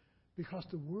 Because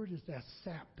the word is that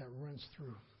sap that runs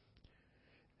through.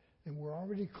 And we're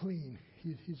already clean.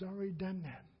 He's already done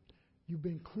that. You've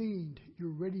been cleaned. You're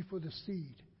ready for the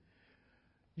seed.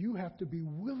 You have to be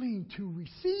willing to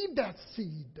receive that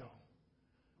seed, though.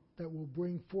 that will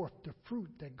bring forth the fruit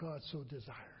that God so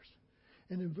desires.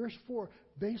 And in verse 4,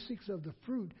 basics of the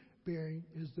fruit bearing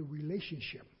is the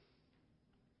relationship.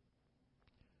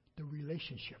 The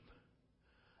relationship.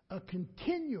 A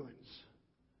continuance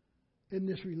in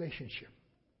this relationship.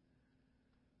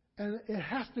 And it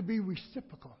has to be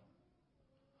reciprocal.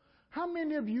 How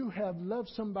many of you have loved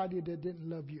somebody that didn't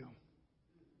love you?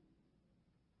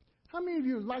 How many of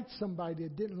you liked somebody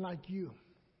that didn't like you?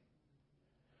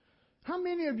 How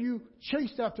many of you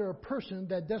chased after a person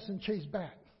that doesn't chase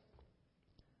back?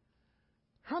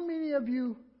 How many of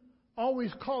you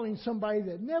always calling somebody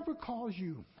that never calls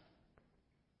you?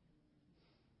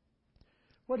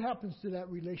 What happens to that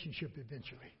relationship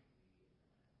eventually?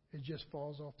 It just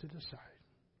falls off to the side.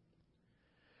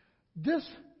 This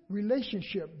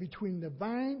relationship between the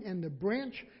vine and the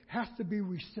branch has to be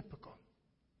reciprocal.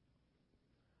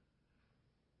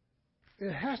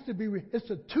 It has to be, it's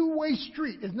a two-way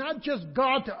street. It's not just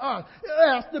God to us. It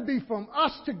has to be from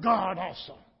us to God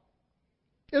also.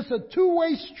 It's a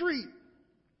two-way street.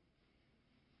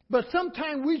 But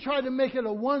sometimes we try to make it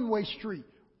a one-way street.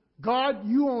 God,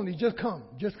 you only, just come,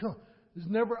 just come. It's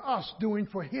never us doing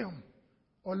for Him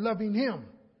or loving Him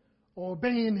or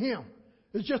obeying Him.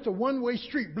 It's just a one-way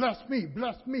street. Bless me,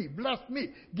 bless me, bless me.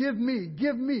 Give me,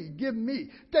 give me, give me.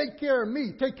 Take care of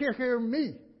me, take care of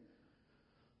me.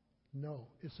 No,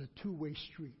 it's a two-way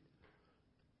street.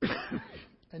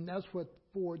 And that's what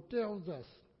 4 tells us.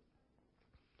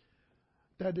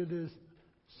 That it is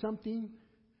something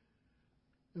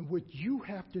in which you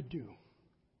have to do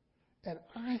and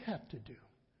I have to do.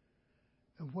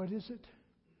 And what is it?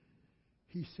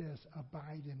 He says,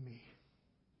 abide in me.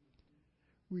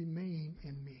 Remain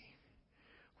in me.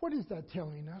 What is that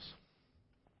telling us?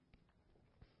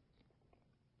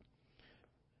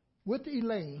 With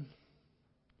Elaine,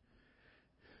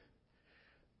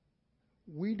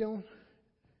 we don't,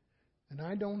 and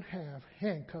I don't have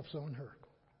handcuffs on her.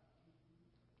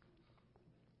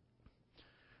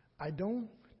 I don't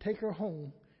take her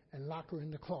home and lock her in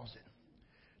the closet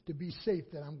to be safe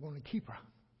that I'm going to keep her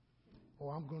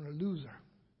or I'm going to lose her.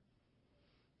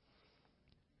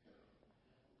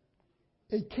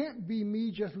 It can't be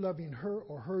me just loving her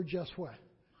or her just what?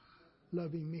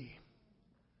 Loving me.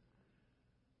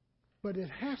 But it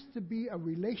has to be a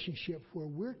relationship where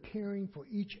we're caring for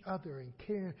each other and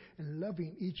caring and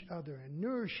loving each other and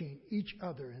nourishing each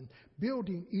other and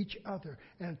building each other.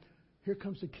 And here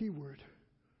comes the key word,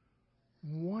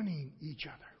 wanting each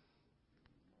other.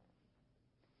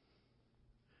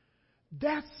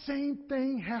 That same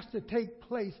thing has to take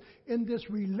place in this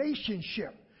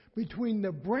relationship between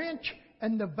the branch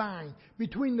and the vine,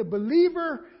 between the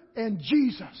believer and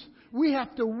Jesus. We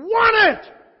have to want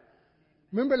it.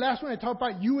 Remember last one I talked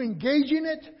about you engaging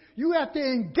it? You have to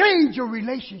engage a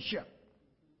relationship.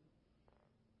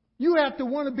 You have to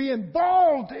want to be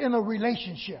involved in a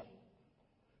relationship.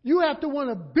 You have to want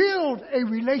to build a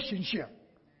relationship.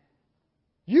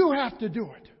 You have to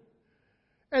do it.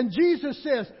 And Jesus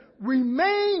says,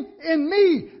 remain in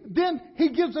me. Then He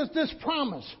gives us this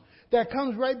promise that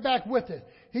comes right back with it.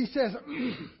 He says,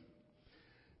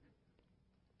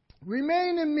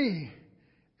 remain in me,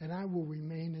 and I will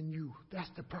remain in you. That's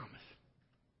the promise.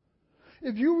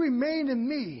 If you remain in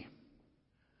me,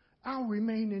 I'll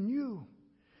remain in you.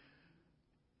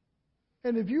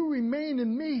 And if you remain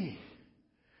in me,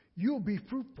 you'll be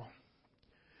fruitful.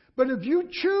 But if you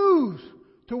choose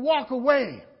to walk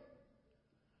away,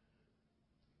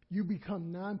 you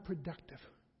become non-productive.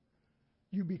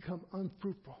 You become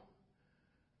unfruitful.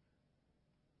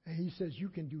 And He says, you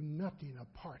can do nothing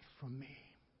apart from me.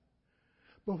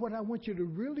 But what I want you to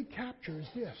really capture is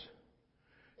this.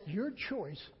 Your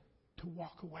choice to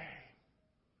walk away.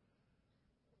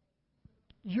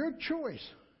 Your choice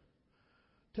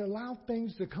to allow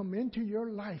things to come into your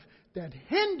life that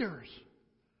hinders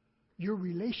your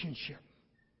relationship.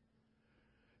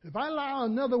 If I allow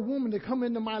another woman to come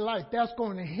into my life, that's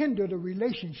going to hinder the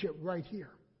relationship right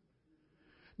here.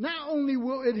 Not only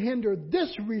will it hinder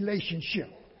this relationship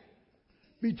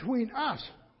between us,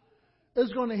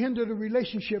 it's going to hinder the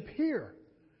relationship here.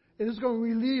 It is going to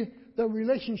relieve the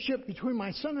relationship between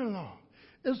my son-in-law.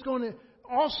 It's going to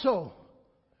also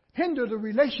hinder the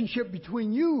relationship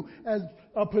between you as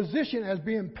a position as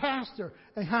being pastor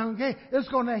and congregation. It's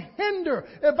going to hinder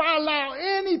if I allow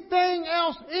anything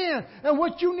else in. And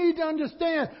what you need to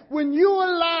understand, when you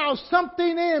allow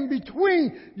something in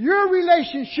between your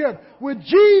relationship with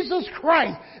Jesus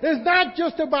Christ, it's not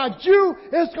just about you.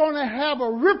 It's going to have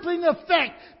a rippling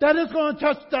effect that is going to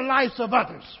touch the lives of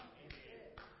others.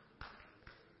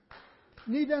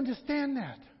 You need to understand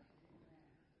that.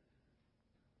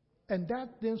 And that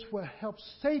then will help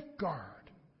safeguard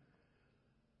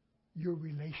your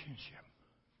relationship.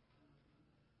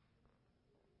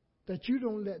 That you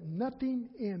don't let nothing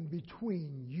in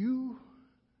between you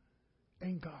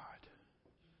and God.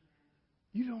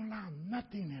 You don't allow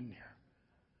nothing in there.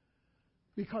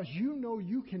 Because you know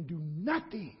you can do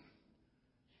nothing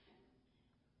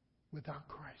without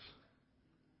Christ.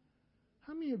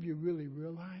 How many of you really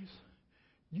realize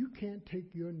you can't take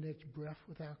your next breath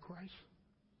without Christ?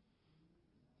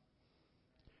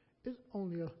 It's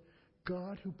only a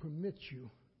God who permits you.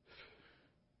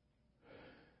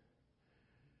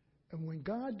 And when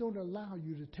God don't allow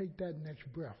you to take that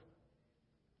next breath,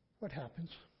 what happens?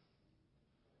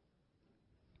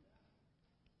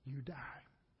 You die.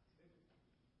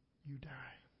 You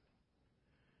die.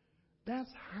 That's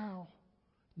how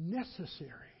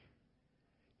necessary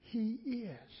He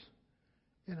is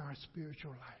in our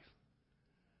spiritual life.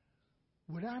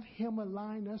 Without Him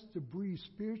allowing us to breathe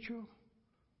spiritual,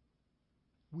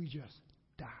 we just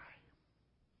die.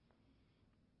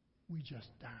 We just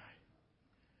die.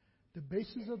 The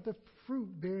basis of the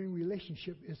fruit-bearing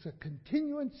relationship is a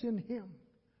continuance in Him.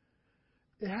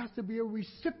 It has to be a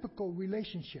reciprocal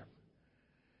relationship.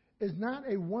 It's not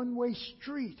a one-way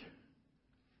street.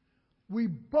 We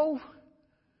both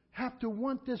have to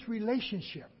want this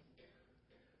relationship.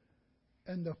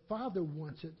 And the Father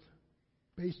wants it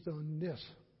based on this,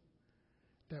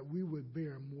 that we would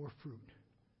bear more fruit.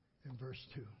 In verse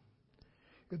 2.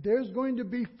 If there's going to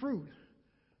be fruit,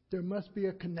 there must be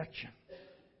a connection.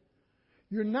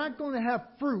 You're not going to have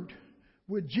fruit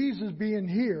with Jesus being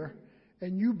here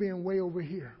and you being way over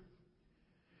here.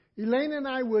 Elaine and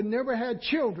I would never had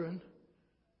children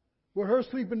with her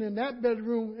sleeping in that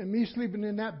bedroom and me sleeping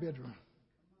in that bedroom.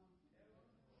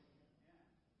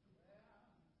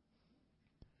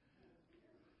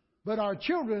 But our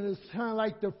children is kind of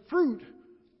like the fruit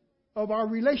of our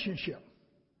relationship.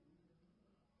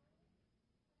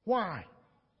 Why?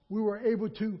 We were able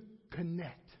to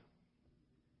connect.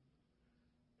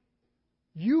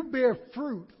 You bear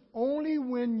fruit only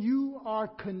when you are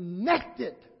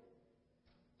connected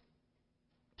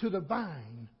to the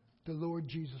vine, the Lord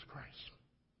Jesus Christ.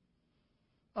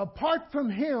 Apart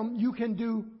from Him, you can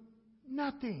do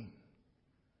nothing.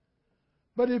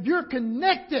 But if you're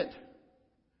connected,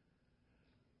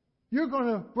 you're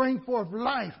going to bring forth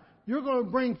life. You're going to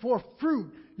bring forth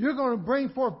fruit. You're going to bring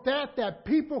forth that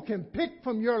people can pick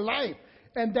from your life,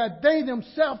 and that they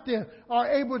themselves then are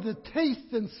able to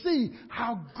taste and see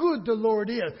how good the Lord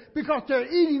is, because they're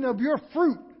eating of your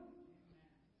fruit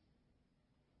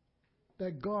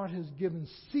that God has given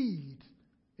seed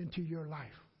into your life.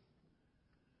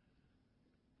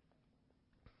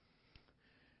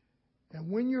 And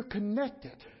when you're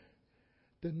connected,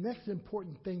 the next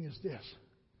important thing is this: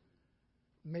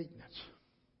 maintenance.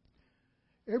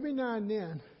 Every now and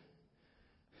then,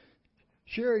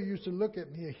 Sherry used to look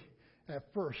at me at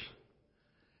first,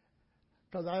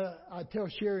 because I tell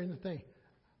Sherry the thing,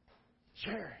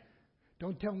 Sherry,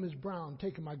 don't tell Ms. Brown I'm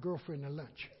taking my girlfriend to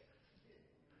lunch.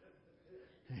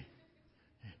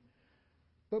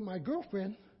 But my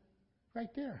girlfriend, right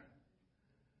there.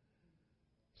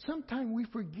 Sometimes we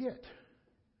forget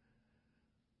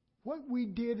what we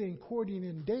did in courting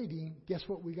and dating. Guess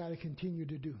what we got to continue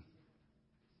to do?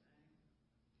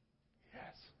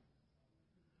 Yes.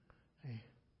 Hey.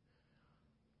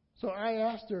 So I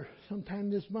asked her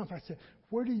sometime this month, I said,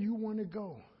 where do you want to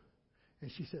go? And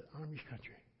she said, Amish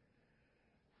country.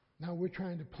 Now we're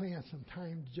trying to plan some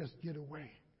time to just get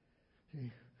away.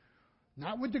 See?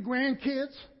 Not with the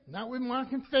grandkids, not with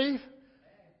Mark and Faith,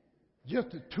 just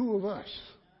the two of us.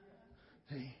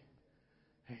 See?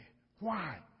 Hey.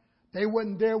 Why? They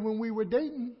wasn't there when we were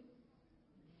dating.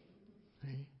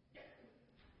 See?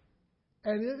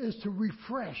 And it is to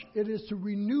refresh. It is to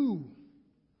renew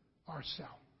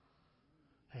ourselves.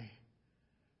 Hey.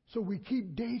 So we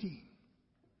keep dating.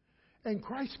 And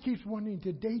Christ keeps wanting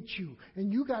to date you.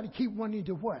 And you got to keep wanting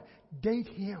to what? Date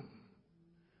Him.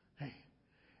 Hey.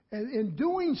 And in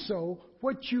doing so,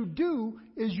 what you do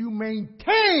is you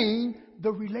maintain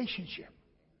the relationship.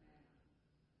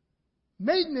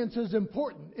 Maintenance is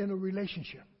important in a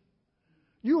relationship.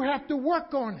 You have to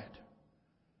work on it.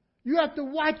 You have to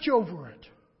watch over it.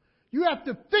 You have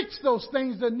to fix those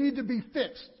things that need to be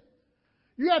fixed.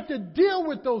 You have to deal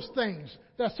with those things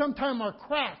that sometimes are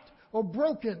cracked or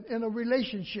broken in a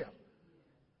relationship.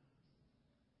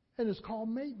 And it's called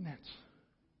maintenance.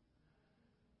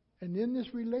 And in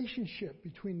this relationship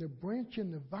between the branch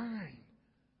and the vine,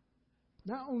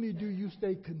 not only do you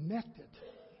stay connected,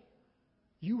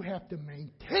 you have to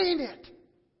maintain it,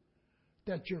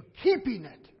 that you're keeping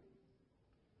it,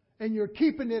 and you're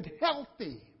keeping it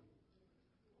healthy.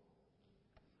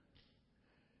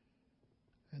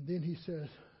 And then he says,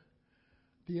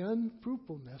 the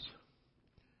unfruitfulness,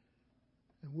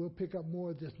 and we'll pick up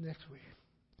more of this next week.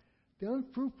 The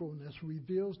unfruitfulness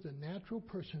reveals the natural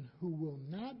person who will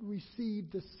not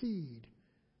receive the seed,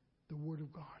 the Word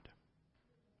of God.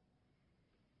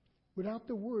 Without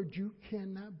the Word, you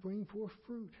cannot bring forth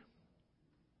fruit.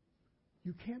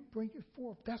 You can't bring it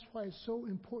forth. That's why it's so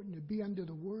important to be under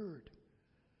the Word.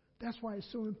 That's why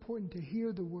it's so important to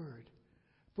hear the Word.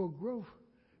 For growth,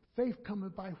 faith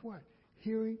cometh by what?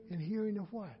 Hearing, and hearing of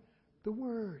what? The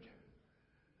Word.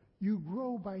 You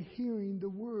grow by hearing the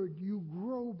Word. You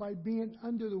grow by being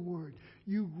under the Word.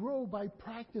 You grow by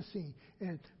practicing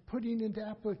and putting into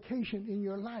application in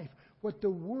your life what the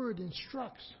Word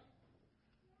instructs.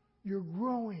 You're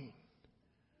growing.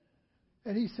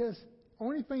 And he says,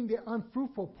 only thing the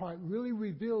unfruitful part really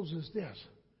reveals is this.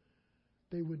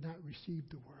 They would not receive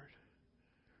the Word.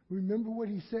 Remember what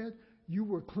he said? You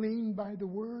were cleaned by the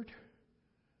Word.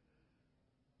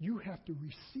 You have to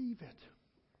receive it.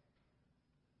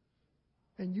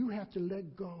 And you have to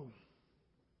let go.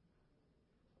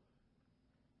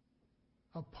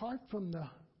 Apart from the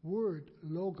word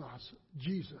Logos,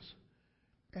 Jesus,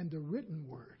 and the written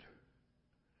word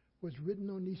was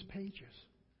written on these pages,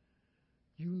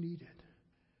 you need it.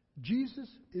 Jesus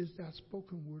is that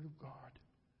spoken word of God.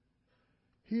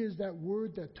 He is that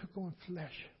word that took on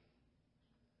flesh.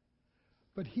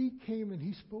 But he came and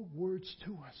he spoke words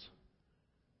to us,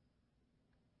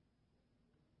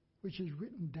 which is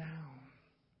written down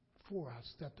for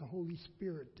us, that the Holy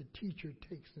Spirit, the teacher,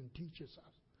 takes and teaches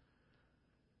us.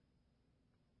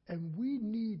 And we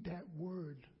need that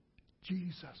word,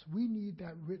 Jesus. We need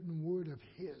that written word of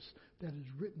his that is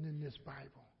written in this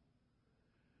Bible.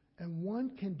 And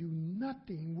one can do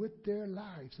nothing with their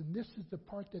lives. And this is the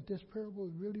part that this parable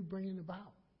is really bringing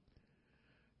about.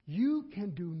 You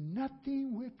can do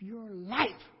nothing with your life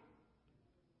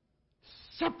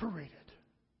separated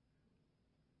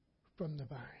from the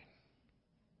vine.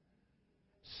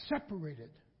 Separated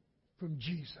from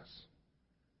Jesus.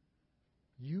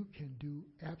 You can do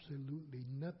absolutely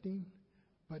nothing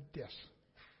but this.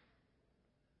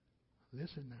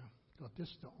 Listen now, because this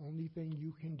is the only thing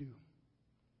you can do.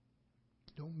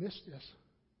 Don't miss this,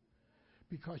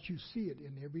 because you see it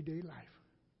in everyday life.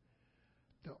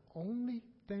 The only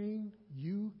thing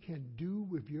you can do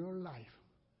with your life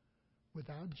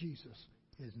without Jesus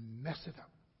is mess it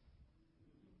up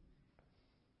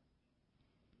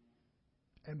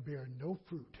and bear no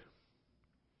fruit.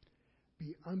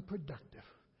 Be unproductive,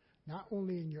 not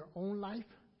only in your own life,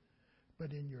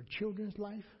 but in your children's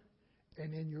life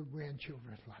and in your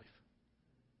grandchildren's life.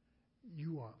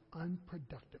 You are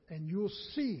unproductive. And you'll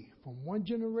see from one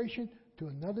generation to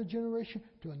another generation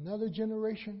to another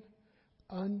generation,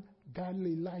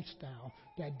 ungodly lifestyle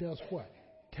that does what?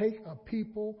 Take a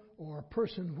people or a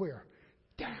person where?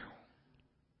 Down.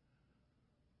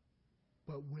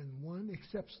 But when one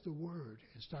accepts the Word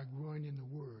and start growing in the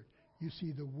Word, you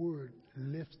see the Word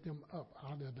lifts them up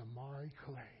out of the miry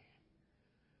clay,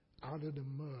 out of the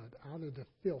mud, out of the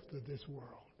filth of this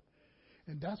world.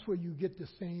 And that's where you get the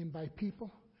saying by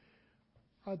people,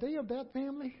 are they of that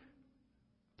family?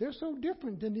 They're so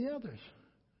different than the others.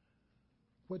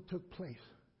 What took place?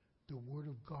 The Word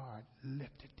of God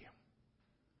lifted them.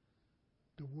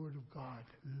 The Word of God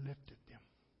lifted them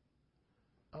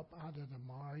up out of the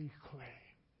miry clay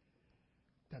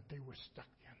that they were stuck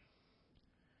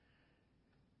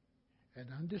in.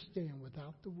 And understand,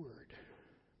 without the Word,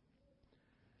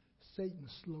 Satan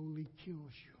slowly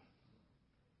kills you.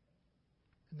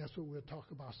 And that's what we'll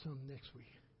talk about some next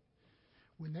week.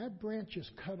 When that branch is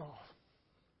cut off,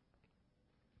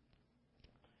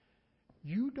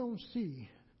 you don't see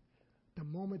the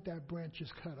moment that branch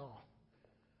is cut off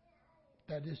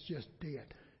that it's just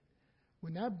dead.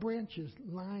 When that branch is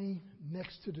lying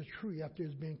next to the tree after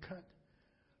it's been cut,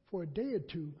 for a day or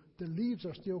two, the leaves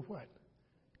are still what?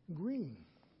 Green.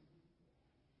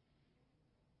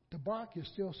 The bark is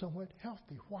still somewhat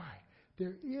healthy. Why?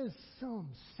 There is some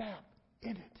sap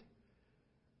in it.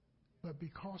 But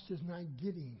because it's not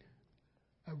getting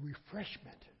a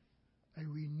refreshment, a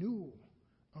renewal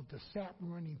of the sap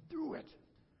running through it,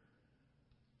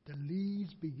 the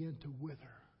leaves begin to wither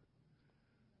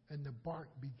and the bark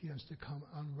begins to come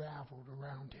unraveled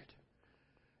around it.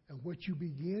 And what you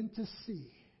begin to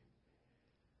see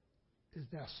is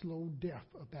that slow death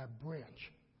of that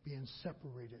branch being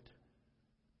separated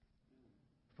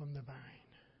from the vine.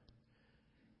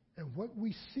 And what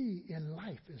we see in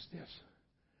life is this: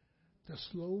 the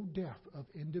slow death of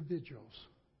individuals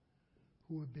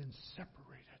who have been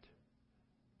separated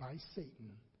by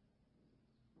Satan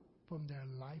from their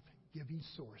life-giving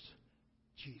source,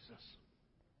 Jesus.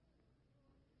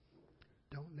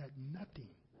 Don't let nothing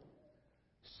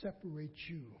separate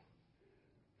you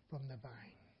from the vine,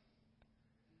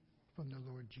 from the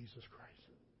Lord Jesus Christ.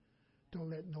 Don't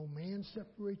let no man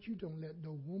separate you. Don't let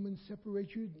no woman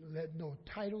separate you. Let no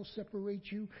title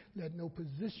separate you. Let no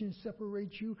position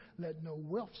separate you. Let no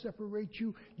wealth separate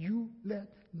you. You let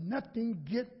nothing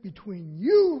get between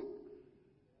you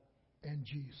and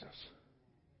Jesus.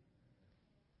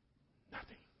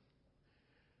 Nothing.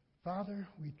 Father,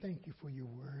 we thank you for your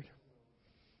word.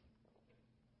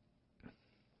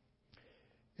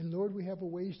 And Lord, we have a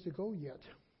ways to go yet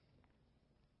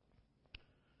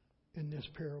in this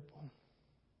parable.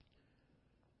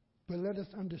 But let us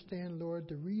understand, Lord,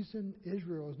 the reason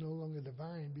Israel is no longer the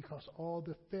vine because all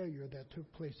the failure that took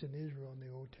place in Israel in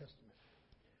the Old Testament.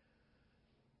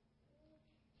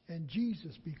 And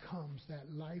Jesus becomes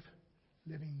that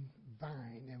life-living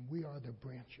vine, and we are the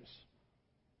branches.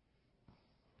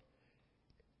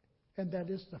 And that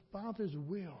is the Father's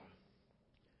will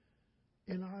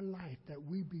in our life that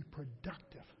we be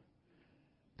productive,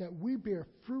 that we bear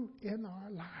fruit in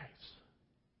our lives.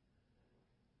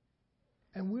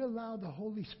 And we allow the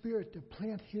Holy Spirit to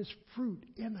plant His fruit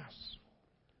in us.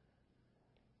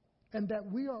 And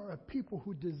that we are a people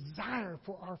who desire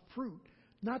for our fruit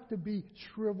not to be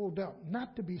shriveled up,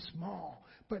 not to be small,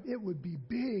 but it would be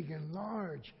big and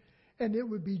large. And it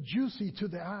would be juicy to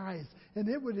the eyes. And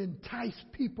it would entice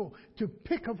people to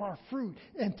pick of our fruit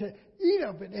and to eat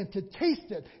of it and to taste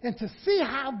it and to see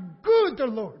how good the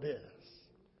Lord is.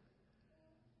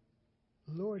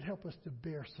 Lord, help us to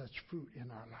bear such fruit in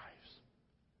our lives.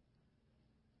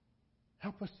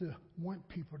 Help us to want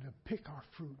people to pick our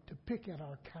fruit, to pick at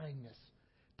our kindness,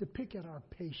 to pick at our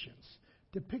patience,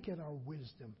 to pick at our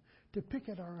wisdom, to pick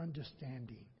at our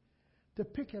understanding, to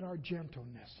pick at our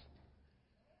gentleness,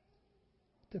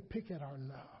 to pick at our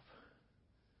love.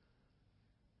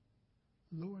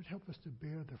 Lord, help us to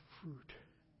bear the fruit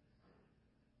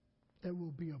that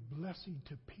will be a blessing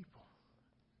to people,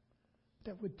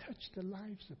 that would touch the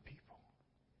lives of people,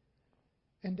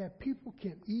 and that people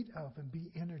can eat of and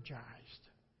be energized,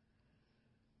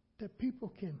 that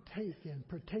people can take and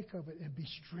partake of it and be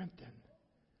strengthened,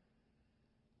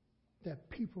 that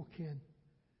people can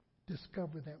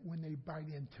discover that when they bite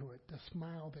into it, the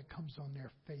smile that comes on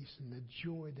their face and the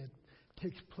joy that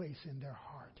takes place in their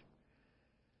heart,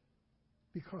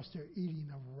 because they're eating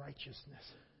of righteousness,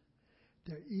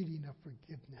 they're eating of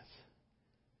forgiveness,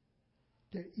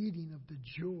 they're eating of the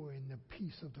joy and the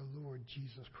peace of the Lord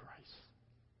Jesus Christ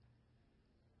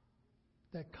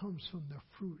that comes from the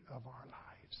fruit of our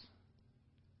lives.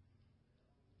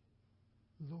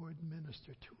 Lord,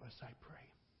 minister to us, I pray.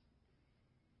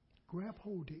 Grab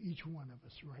hold to each one of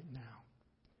us right now.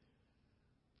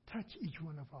 Touch each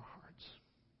one of our hearts.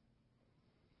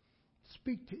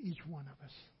 Speak to each one of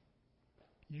us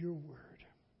your word.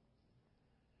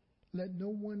 Let no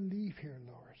one leave here,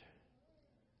 Lord,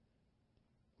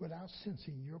 without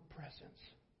sensing your presence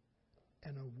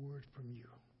and a word from you.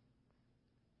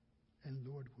 And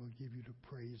Lord, we'll give you the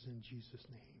praise in Jesus'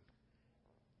 name.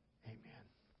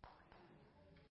 Amen.